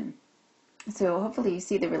option. So hopefully you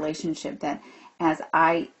see the relationship that as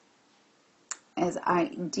I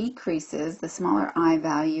decreases, the smaller I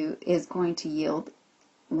value is going to yield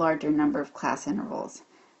larger number of class intervals.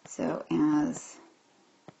 So as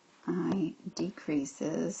I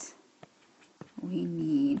decreases, we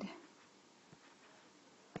need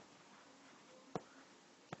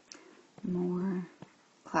more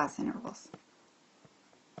class intervals.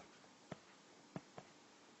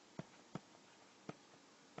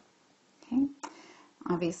 Okay,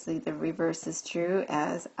 obviously the reverse is true.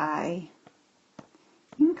 As I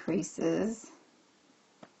increases,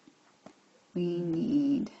 we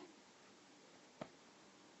need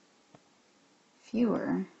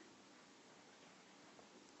fewer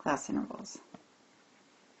class intervals.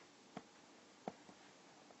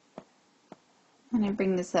 And I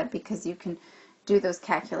bring this up because you can do those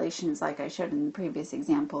calculations like I showed in the previous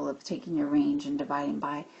example of taking your range and dividing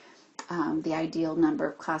by the ideal number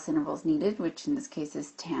of class intervals needed, which in this case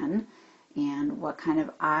is 10, and what kind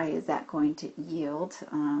of I is that going to yield,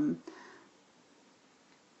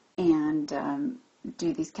 and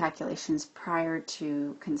do these calculations prior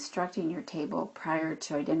to constructing your table, prior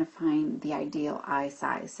to identifying the ideal I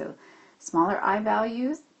size. So smaller I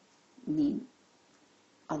values need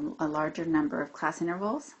a larger number of class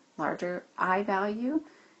intervals. Larger I value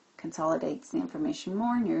consolidates the information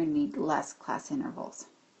more, and you're going to need less class intervals.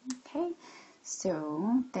 Okay,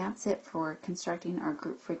 so that's it for constructing our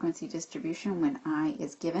group frequency distribution when I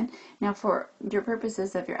is given. Now for your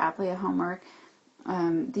purposes of your APLIA homework,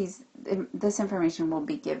 this information will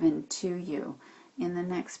be given to you. In the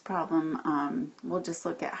next problem, we'll just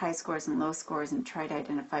look at high scores and low scores and try to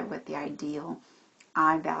identify what the ideal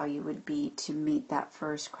I value would be to meet that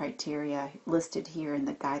first criteria listed here in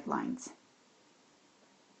the guidelines.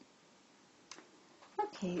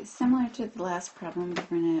 Okay, similar to the last problem, we're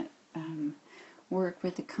going to work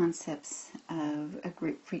with the concepts of a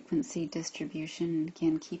group frequency distribution,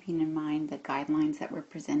 again keeping in mind the guidelines that were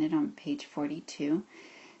presented on page 42.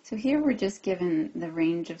 So here we're just given the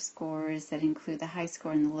range of scores that include the high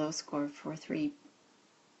score and the low score for 3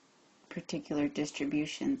 particular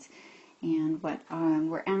distributions. And what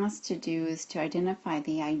we're asked to do is to identify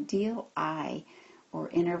the ideal I, or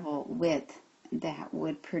interval width, that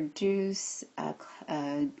would produce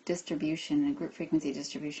a distribution, a group frequency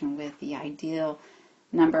distribution with the ideal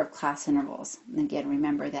number of class intervals. And again,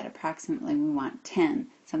 remember that approximately we want 10,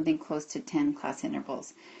 something close to 10 class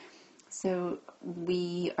intervals. So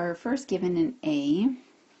we are first given an A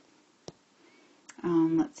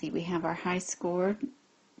let's see, we have our high score.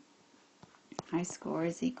 High score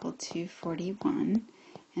is equal to 41,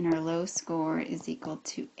 and our low score is equal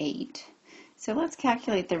to 8. So let's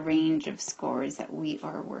calculate the range of scores that we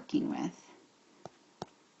are working with.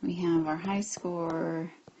 We have our high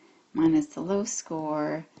score minus the low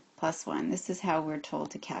score plus 1. This is how we're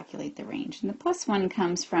told to calculate the range. And the plus 1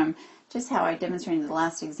 comes from just how I demonstrated in the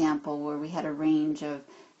last example where we had a range of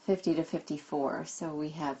 50 to 54. So we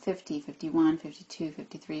have 50, 51, 52,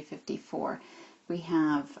 53, 54. We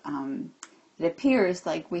have, it appears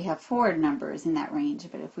like we have 4 numbers in that range,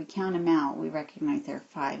 but if we count them out, we recognize there are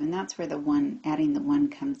 5, and that's where the 1, adding the 1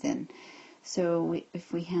 comes in. So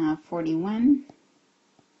if we have 41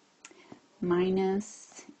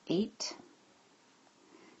 minus 8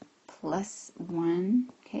 plus 1,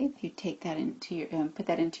 okay, if you take that into your, put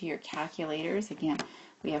that into your calculators, again,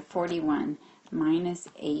 we have 41 minus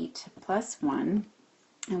 8 plus 1,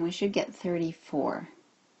 and we should get 34,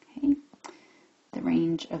 okay? The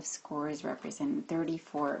range of scores represent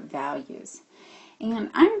 34 values. And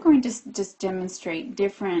I'm going to just demonstrate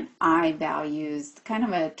different I values, kind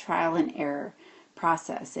of a trial and error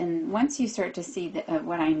process. And once you start to see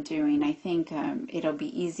what I'm doing, I think it'll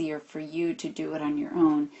be easier for you to do it on your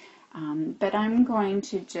own. But I'm going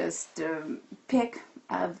to just pick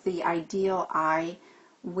of the ideal I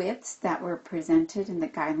widths that were presented in the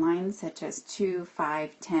guidelines, such as 2,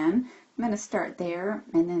 5, 10. I'm going to start there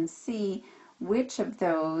and then see which of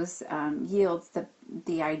those yields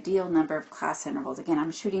the ideal number of class intervals. Again,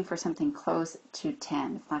 I'm shooting for something close to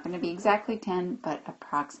 10. It's not going to be exactly 10, but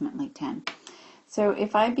approximately 10. So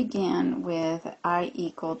if I begin with I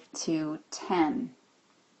equal to 10,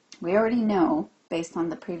 we already know, based on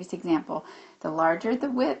the previous example, the larger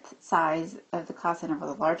the width size of the class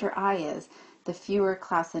interval, the larger I is, the fewer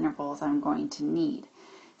class intervals I'm going to need.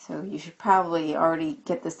 So you should probably already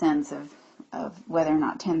get the sense of whether or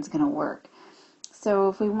not 10 is going to work. So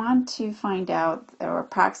if we want to find out or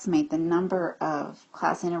approximate the number of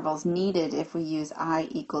class intervals needed if we use I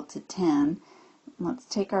equal to 10, let's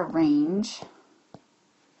take our range,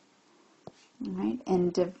 all right,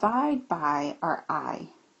 and divide by our I.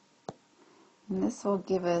 And this will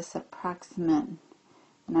give us approximate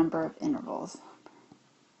number of intervals.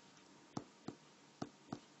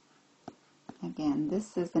 Again,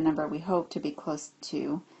 this is the number we hope to be close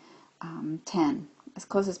to 10, as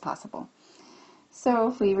close as possible. So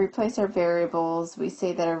if we replace our variables, we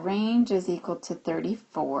say that our range is equal to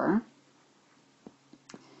 34.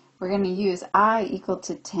 We're going to use I equal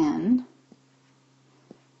to 10.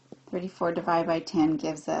 34 divided by 10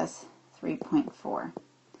 gives us 3.4.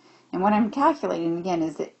 And what I'm calculating, again,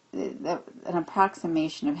 is an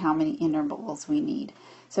approximation of how many intervals we need.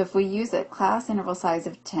 So if we use a class interval size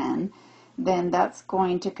of 10, then that's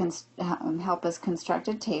going to help us construct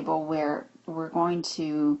a table where we're going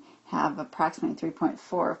to have approximately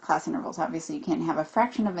 3.4 of class intervals. Obviously, you can't have a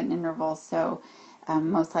fraction of an interval, so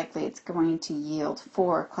most likely it's going to yield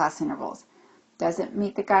 4 class intervals. Does it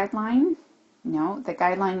meet the guideline? No, the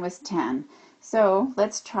guideline was 10. So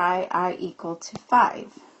let's try I equal to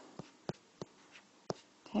 5.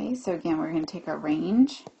 Okay, so again, we're going to take our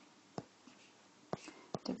range,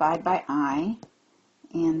 divide by I,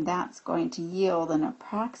 and that's going to yield an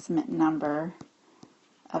approximate number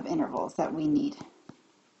of intervals that we need.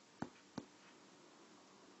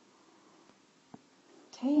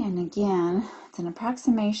 Okay, and again, it's an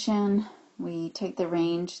approximation. We take the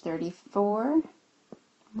range 34,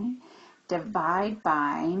 right, divide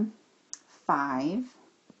by 5.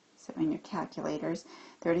 So in your calculators,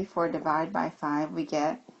 34 divided by 5, we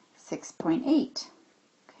get 6.8.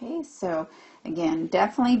 Okay, so again,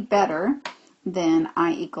 definitely better than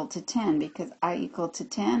I equal to 10, because I equal to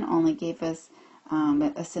 10 only gave us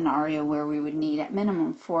a scenario where we would need at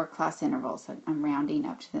minimum 4 class intervals. So I'm rounding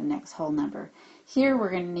up to the next whole number. Here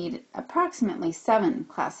we're going to need approximately 7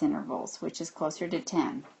 class intervals, which is closer to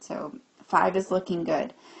 10. So 5 is looking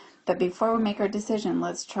good. But before we make our decision,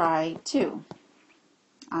 let's try 2.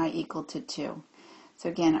 I equal to 2. So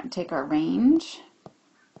again, take our range,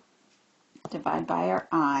 divide by our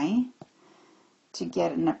I to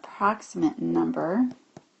get an approximate number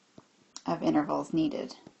of intervals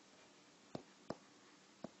needed.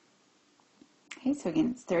 Okay, so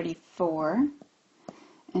again, it's 34,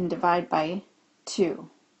 and divide by 2.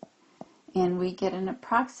 And we get an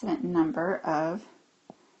approximate number of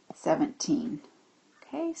 17.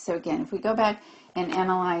 Okay, so again, if we go back and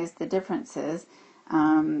analyze the differences,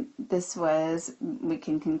 this was, we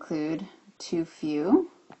can conclude, too few,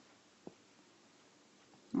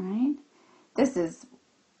 right? This is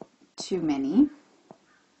too many,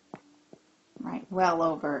 right? Well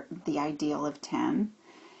over the ideal of 10.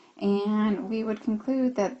 And we would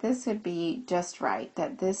conclude that this would be just right,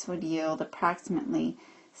 that this would yield approximately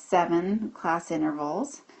 7 class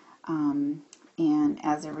intervals. And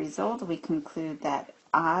as a result, we conclude that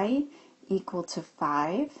I equal to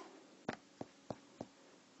 5,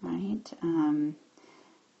 right,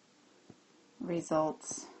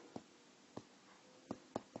 results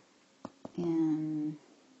in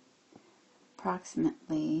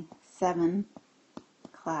approximately 7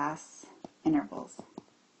 class intervals.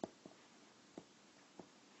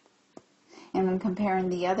 And when comparing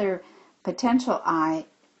the other potential I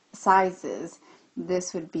sizes,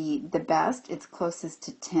 this would be the best. It's closest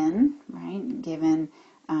to 10, right? Given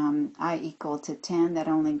I equal to 10, that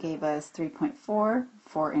only gave us 3.4,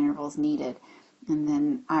 4 intervals needed. And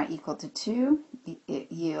then I equal to 2,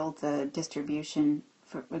 it yields a distribution,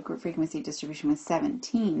 a frequency distribution with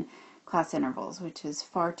 17 class intervals, which is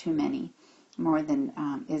far too many, more than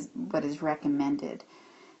is what is recommended.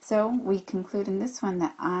 So we conclude in this one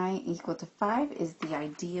that I equal to 5 is the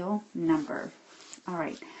ideal number. All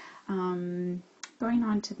right, going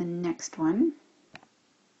on to the next one.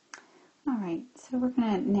 All right, so we're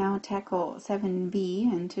going to now tackle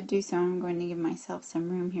 7b, and to do so I'm going to give myself some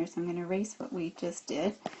room here, so I'm going to erase what we just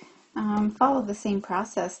did. Follow the same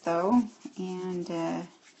process though, and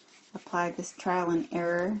apply this trial and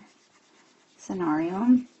error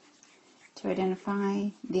scenario to identify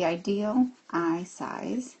the ideal I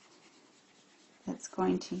size that's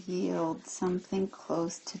going to yield something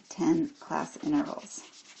close to 10 class intervals.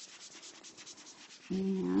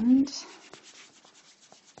 And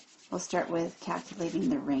we'll start with calculating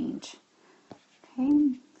the range.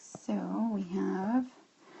 Okay, so we have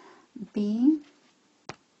B.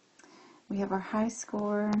 We have our high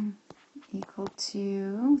score equal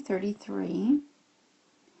to 33.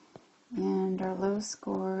 And our low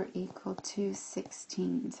score equal to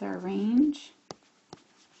 16. So our range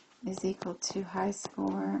is equal to high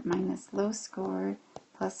score minus low score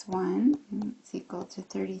plus 1. And it's equal to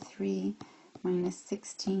 33 minus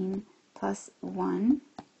 16 plus 1.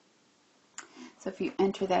 So if you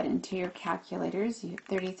enter that into your calculators, you have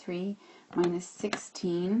 33 minus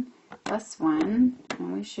 16 plus 1,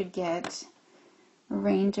 and we should get a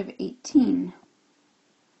range of 18.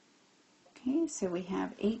 Okay, so we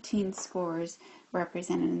have 18 scores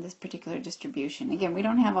represented in this particular distribution. Again, we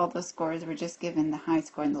don't have all those scores, we're just given the high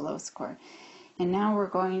score and the low score. And now we're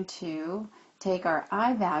going to take our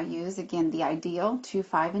I values, again the ideal, 2,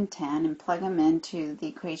 5, and 10, and plug them into the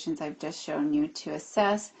equations I've just shown you to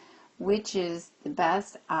assess which is the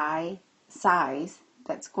best I size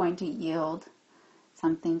that's going to yield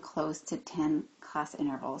something close to 10 class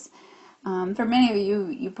intervals. For many of you,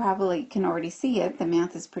 you probably can already see it. The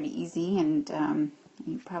math is pretty easy, and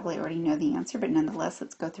you probably already know the answer, but nonetheless,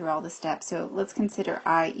 let's go through all the steps. So let's consider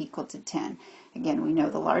I equal to 10. Again, we know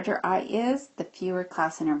the larger I is, the fewer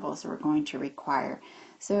class intervals we're going to require.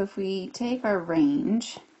 So if we take our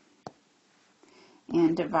range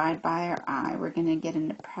and divide by our I, we're going to get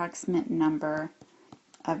an approximate number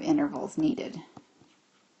of intervals needed.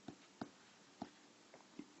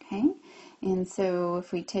 Okay? And so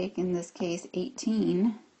if we take, in this case,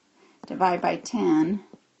 18, divide by 10,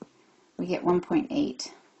 we get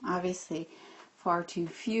 1.8. Obviously, far too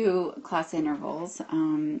few class intervals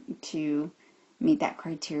to meet that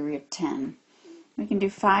criteria of 10. We can do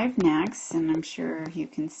 5 next, and I'm sure you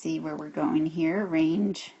can see where we're going here.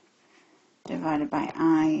 Range divided by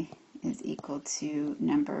I is equal to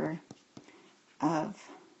number of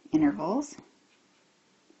intervals.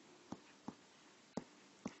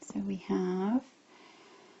 So we have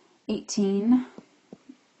 18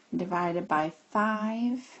 divided by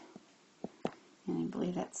 5, and I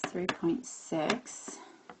believe that's 3.6.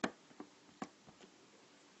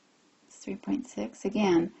 It's 3.6.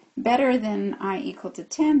 Again, better than I equal to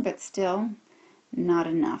 10, but still not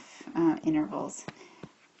enough intervals.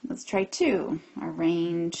 Let's try 2. Our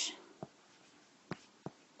range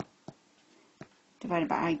divided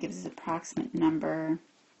by I gives us an approximate number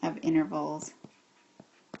of intervals.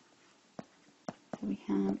 So we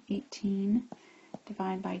have 18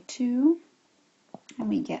 divided by 2, and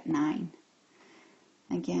we get 9.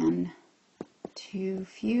 Again, too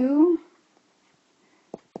few,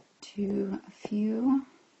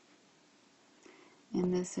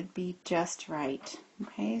 and this would be just right.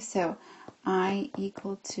 Okay, so I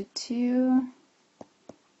equal to 2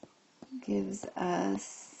 gives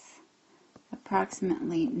us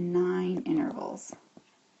approximately 9 intervals.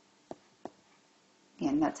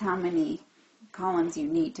 Again, that's how many columns you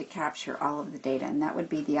need to capture all of the data, and that would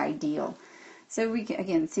be the ideal. So we can,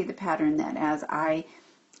 again, see the pattern that as I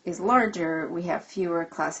is larger, we have fewer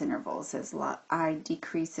class intervals. As I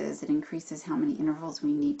decreases, it increases how many intervals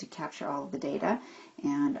we need to capture all of the data.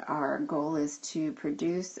 And our goal is to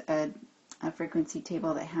produce a frequency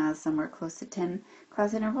table that has somewhere close to 10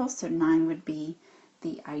 class intervals. So 9 would be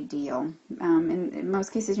the ideal. In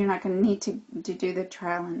most cases, you're not going to need to do the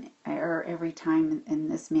trial and error every time in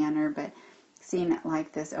this manner, but seeing it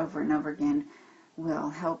like this over and over again will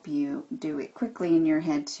help you do it quickly in your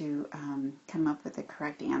head to come up with the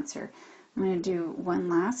correct answer. I'm going to do one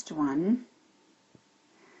last one.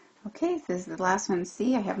 Okay, this is the last one.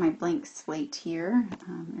 See, I have my blank slate here.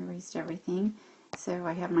 Erased everything. So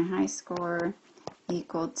I have my high score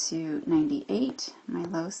equal to 98, my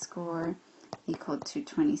low score equal to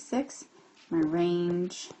 26. My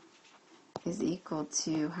range is equal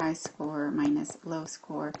to high score minus low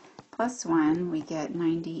score plus 1. We get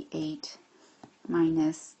 98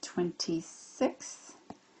 minus 26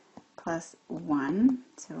 plus 1.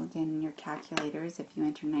 So again, in your calculators, if you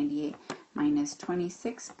enter 98 minus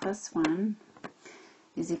 26 plus 1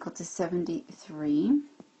 is equal to 73.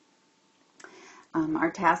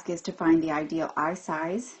 Our task is to find the ideal eye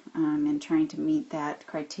size and trying to meet that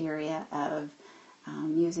criteria of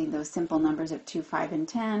using those simple numbers of 2, 5, and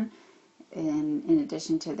 10. And in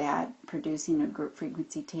addition to that, producing a group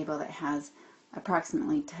frequency table that has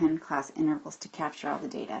approximately 10 class intervals to capture all the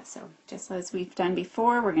data. So just as we've done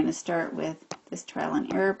before, we're going to start with this trial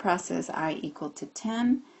and error process, I equal to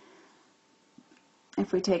 10.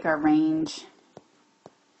 If we take our range,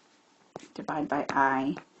 divide by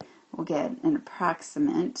I, we'll get an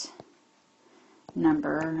approximate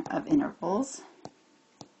number of intervals.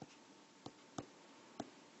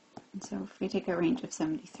 And so if we take a range of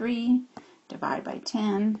 73, divide by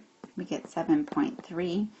 10, we get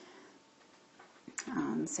 7.3.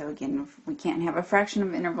 So again, we can't have a fraction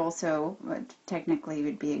of intervals, so technically it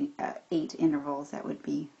would be 8 intervals that would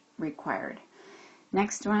be required.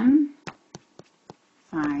 Next one,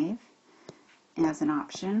 5. As an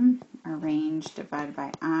option, our range divided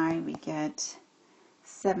by I, we get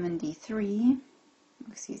 73.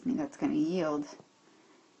 Excuse me, that's going to yield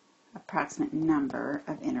approximate number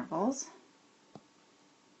of intervals.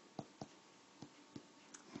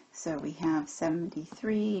 So we have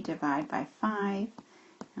 73 divided by 5,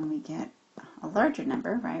 and we get a larger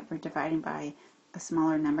number, right? We're dividing by a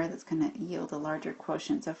smaller number that's going to yield a larger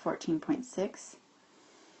quotient, so 14.6.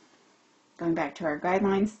 Going back to our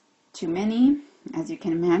guidelines, too many. As you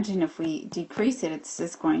can imagine, if we decrease it, it's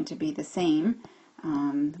just going to be the same,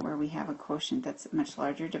 where we have a quotient that's much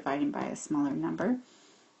larger, dividing by a smaller number.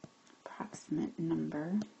 Approximate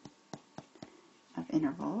number of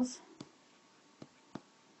intervals.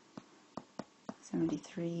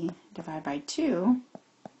 73 divided by 2,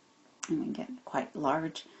 and we get quite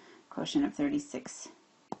large quotient of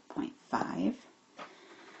 36.5.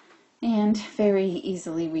 And very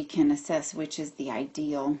easily we can assess which is the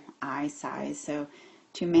ideal eye size. So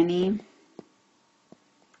too many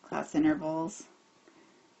class intervals,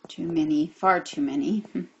 too many, far too many,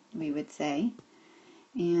 we would say.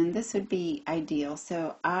 And this would be ideal.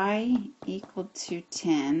 So I equal to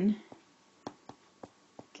 10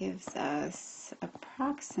 gives us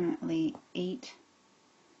approximately 8,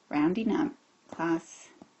 rounding up, class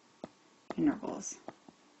intervals.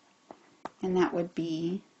 And that would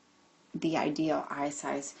be the ideal eye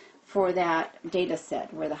size for that data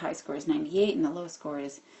set where the high score is 98 and the low score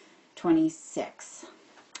is 26.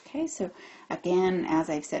 Okay, so again, as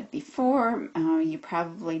I've said before, you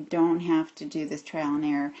probably don't have to do this trial and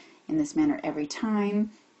error in this manner every time.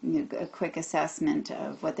 A quick assessment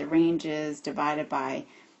of what the range is divided by,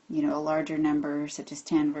 a larger number such as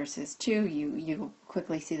 10 versus 2, you'll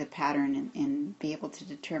quickly see the pattern and be able to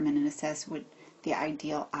determine and assess what the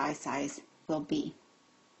ideal eye size will be.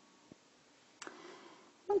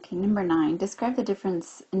 Okay, number 9. Describe the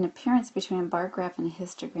difference in appearance between a bar graph and a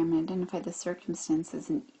histogram and identify the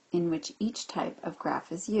circumstances in which each type of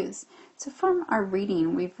graph is used. So from our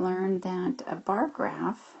reading, we've learned that a bar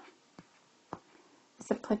graph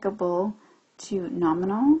is applicable to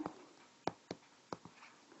nominal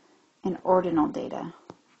and ordinal data.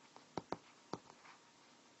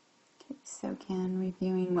 Okay, so again,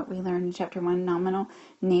 reviewing what we learned in Chapter 1, nominal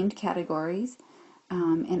named categories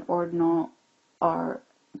and ordinal are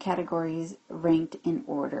categories ranked in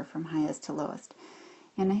order from highest to lowest.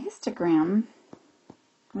 And a histogram,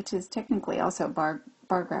 which is technically also a bar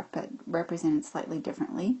graph but represented slightly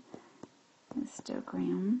differently,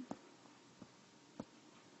 histogram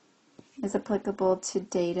is applicable to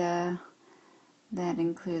data that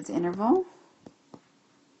includes interval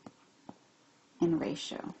and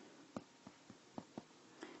ratio.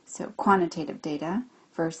 So quantitative data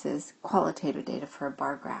versus qualitative data for a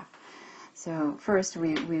bar graph. So first,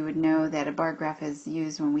 we would know that a bar graph is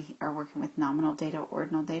used when we are working with nominal data or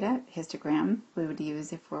ordinal data. Histogram we would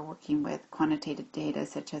use if we're working with quantitative data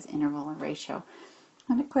such as interval and ratio.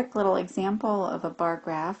 And a quick little example of a bar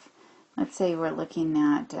graph. Let's say we're looking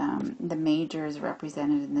at the majors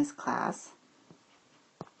represented in this class.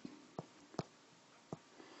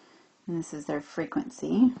 And this is their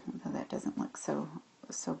frequency, although that doesn't look so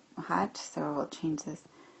hot, so we'll change this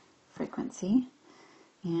frequency.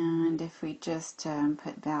 And if we just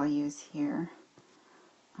put values here,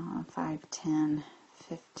 5, 10,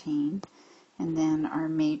 15, and then our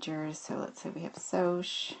majors, so let's say we have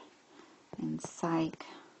Soc and Psych,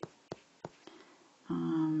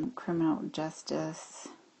 criminal justice,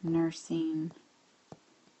 nursing,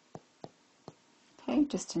 okay,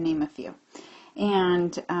 just to name a few.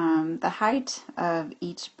 And the height of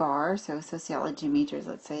each bar, so sociology majors,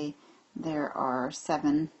 let's say there are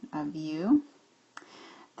 7 of you.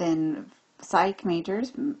 Then psych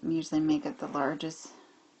majors usually make up the largest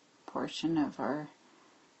portion of our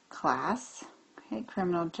class. Okay,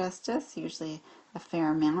 criminal justice, usually a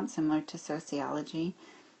fair amount, similar to sociology.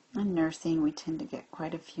 And nursing, we tend to get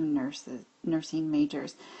quite a few nursing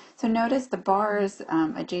majors. So notice the bars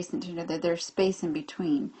adjacent to each other, there's space in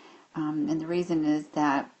between. And the reason is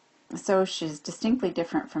that Soc is distinctly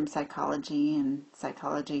different from psychology, and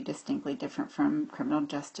psychology distinctly different from criminal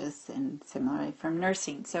justice, and similarly from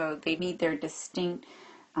nursing. So they need their distinct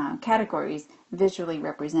categories visually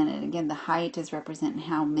represented. Again, the height is representing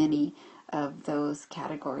how many of those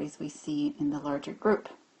categories we see in the larger group.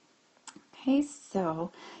 Okay,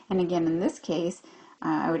 so, and again, in this case,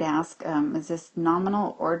 I would ask, is this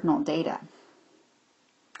nominal ordinal data?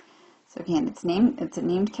 So again, it's a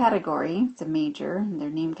named category, it's a major, they're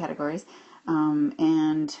named categories,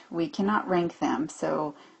 and we cannot rank them.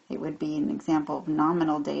 So it would be an example of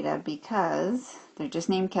nominal data because they're just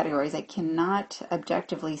named categories. I cannot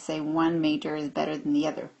objectively say one major is better than the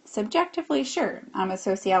other. Subjectively, sure, I'm a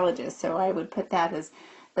sociologist, so I would put that as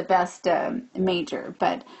the best major,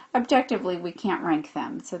 but objectively we can't rank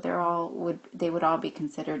them. So they would all be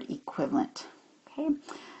considered equivalent. Okay,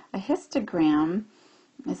 a histogram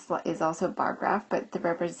is also a bar graph, but the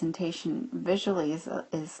representation visually is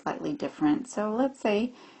slightly different. So let's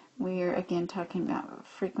say we're again talking about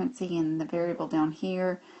frequency and the variable down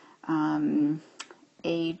here,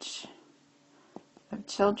 age of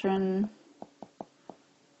children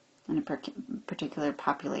in a particular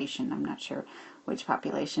population. I'm not sure which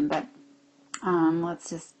population, but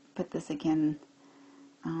let's just put this again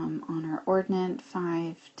on our ordinate,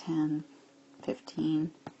 5, 10,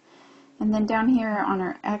 15. And then down here on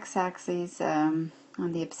our x-axis, on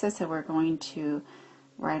the abscissa, we're going to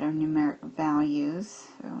write our numeric values.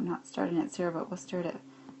 So not starting at 0, but we'll start at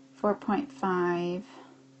 4.5,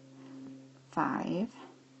 5,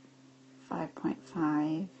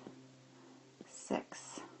 5.5,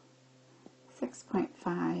 6,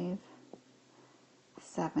 6.5,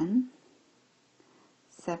 7,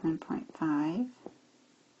 7.5.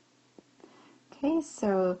 Okay,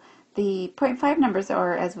 so the 0.5 numbers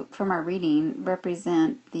are, as from our reading,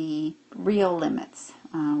 represent the real limits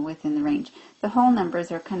within the range. The whole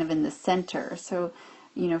numbers are kind of in the center. So,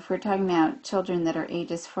 you know, if we're talking about children that are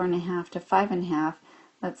ages 4.5 to 5.5,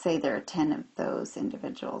 let's say there are 10 of those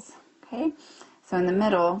individuals. Okay, so in the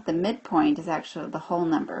middle, the midpoint is actually the whole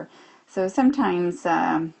number. So sometimes,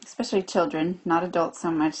 especially children, not adults so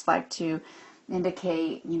much, like to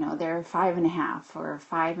indicate, you know, they're 5.5 or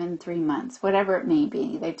 5 and 3 months, whatever it may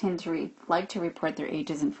be. They tend to like to report their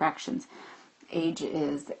ages in fractions. Age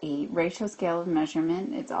is a ratio scale of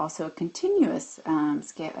measurement. It's also a continuous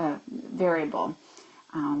variable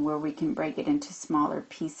where we can break it into smaller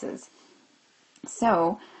pieces.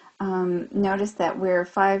 So notice that where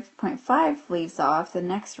 5.5 leaves off, the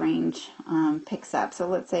next range picks up. So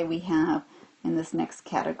let's say we have in this next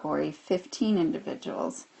category 15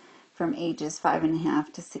 individuals from ages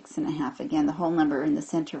 5.5 to 6.5. Again, the whole number in the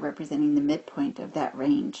center representing the midpoint of that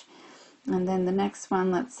range. And then the next one,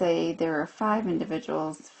 let's say there are 5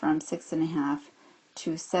 individuals from 6.5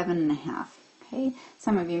 to 7.5. Okay,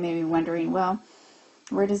 some of you may be wondering, well,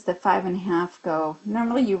 where does the 5.5 go?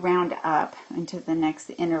 Normally you round up into the next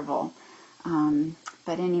interval.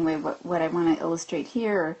 But anyway, what I want to illustrate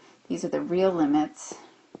here, these are the real limits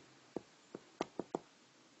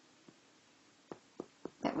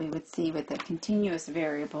that we would see with a continuous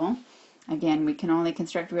variable. Again, we can only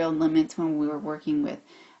construct real limits when we were working with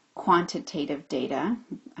quantitative data.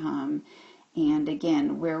 And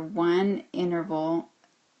again, where one interval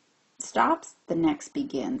stops, the next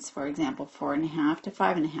begins. For example, 4.5 to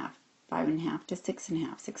 5.5. 5.5 to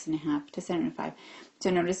 6.5, 6.5 to 7.5. So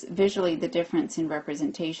notice visually the difference in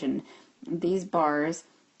representation. These bars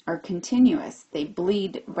are continuous. They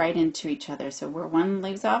bleed right into each other. So where one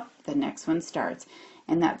leaves off, the next one starts.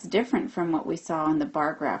 And that's different from what we saw on the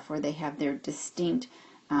bar graph, where they have their distinct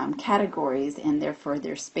categories and therefore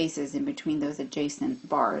there's spaces in between those adjacent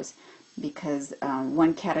bars, because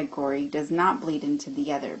one category does not bleed into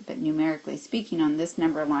the other. But numerically speaking, on this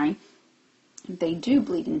number line, they do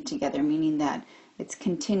bleed in together, meaning that it's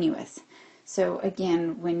continuous. So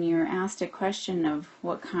again, when you're asked a question of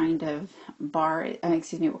what kind of what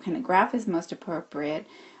kind of graph is most appropriate,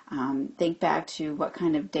 think back to what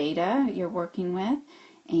kind of data you're working with,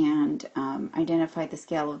 and identify the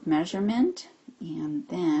scale of measurement, and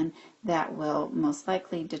then that will most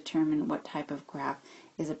likely determine what type of graph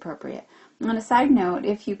is appropriate. On a side note,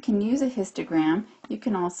 if you can use a histogram, you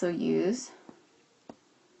can also use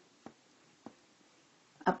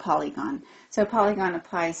a polygon. So a polygon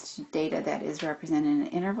applies to data that is represented in an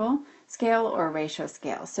interval scale or ratio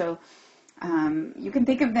scale. So you can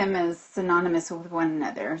think of them as synonymous with one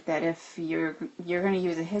another, that if you're going to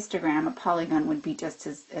use a histogram, a polygon would be just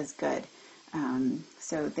as good.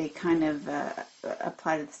 So they kind of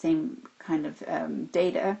apply to the same kind of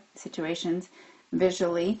data situations.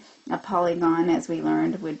 Visually, a polygon, as we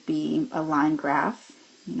learned, would be a line graph.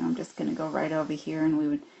 I'm just going to go right over here and we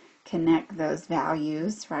would connect those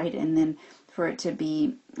values, right? And then for it to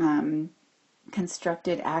be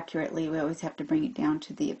constructed accurately, we always have to bring it down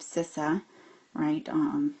to the abscissa, right,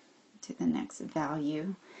 to the next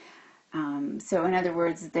value. So in other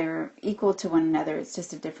words, they're equal to one another. It's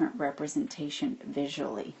just a different representation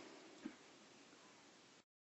visually.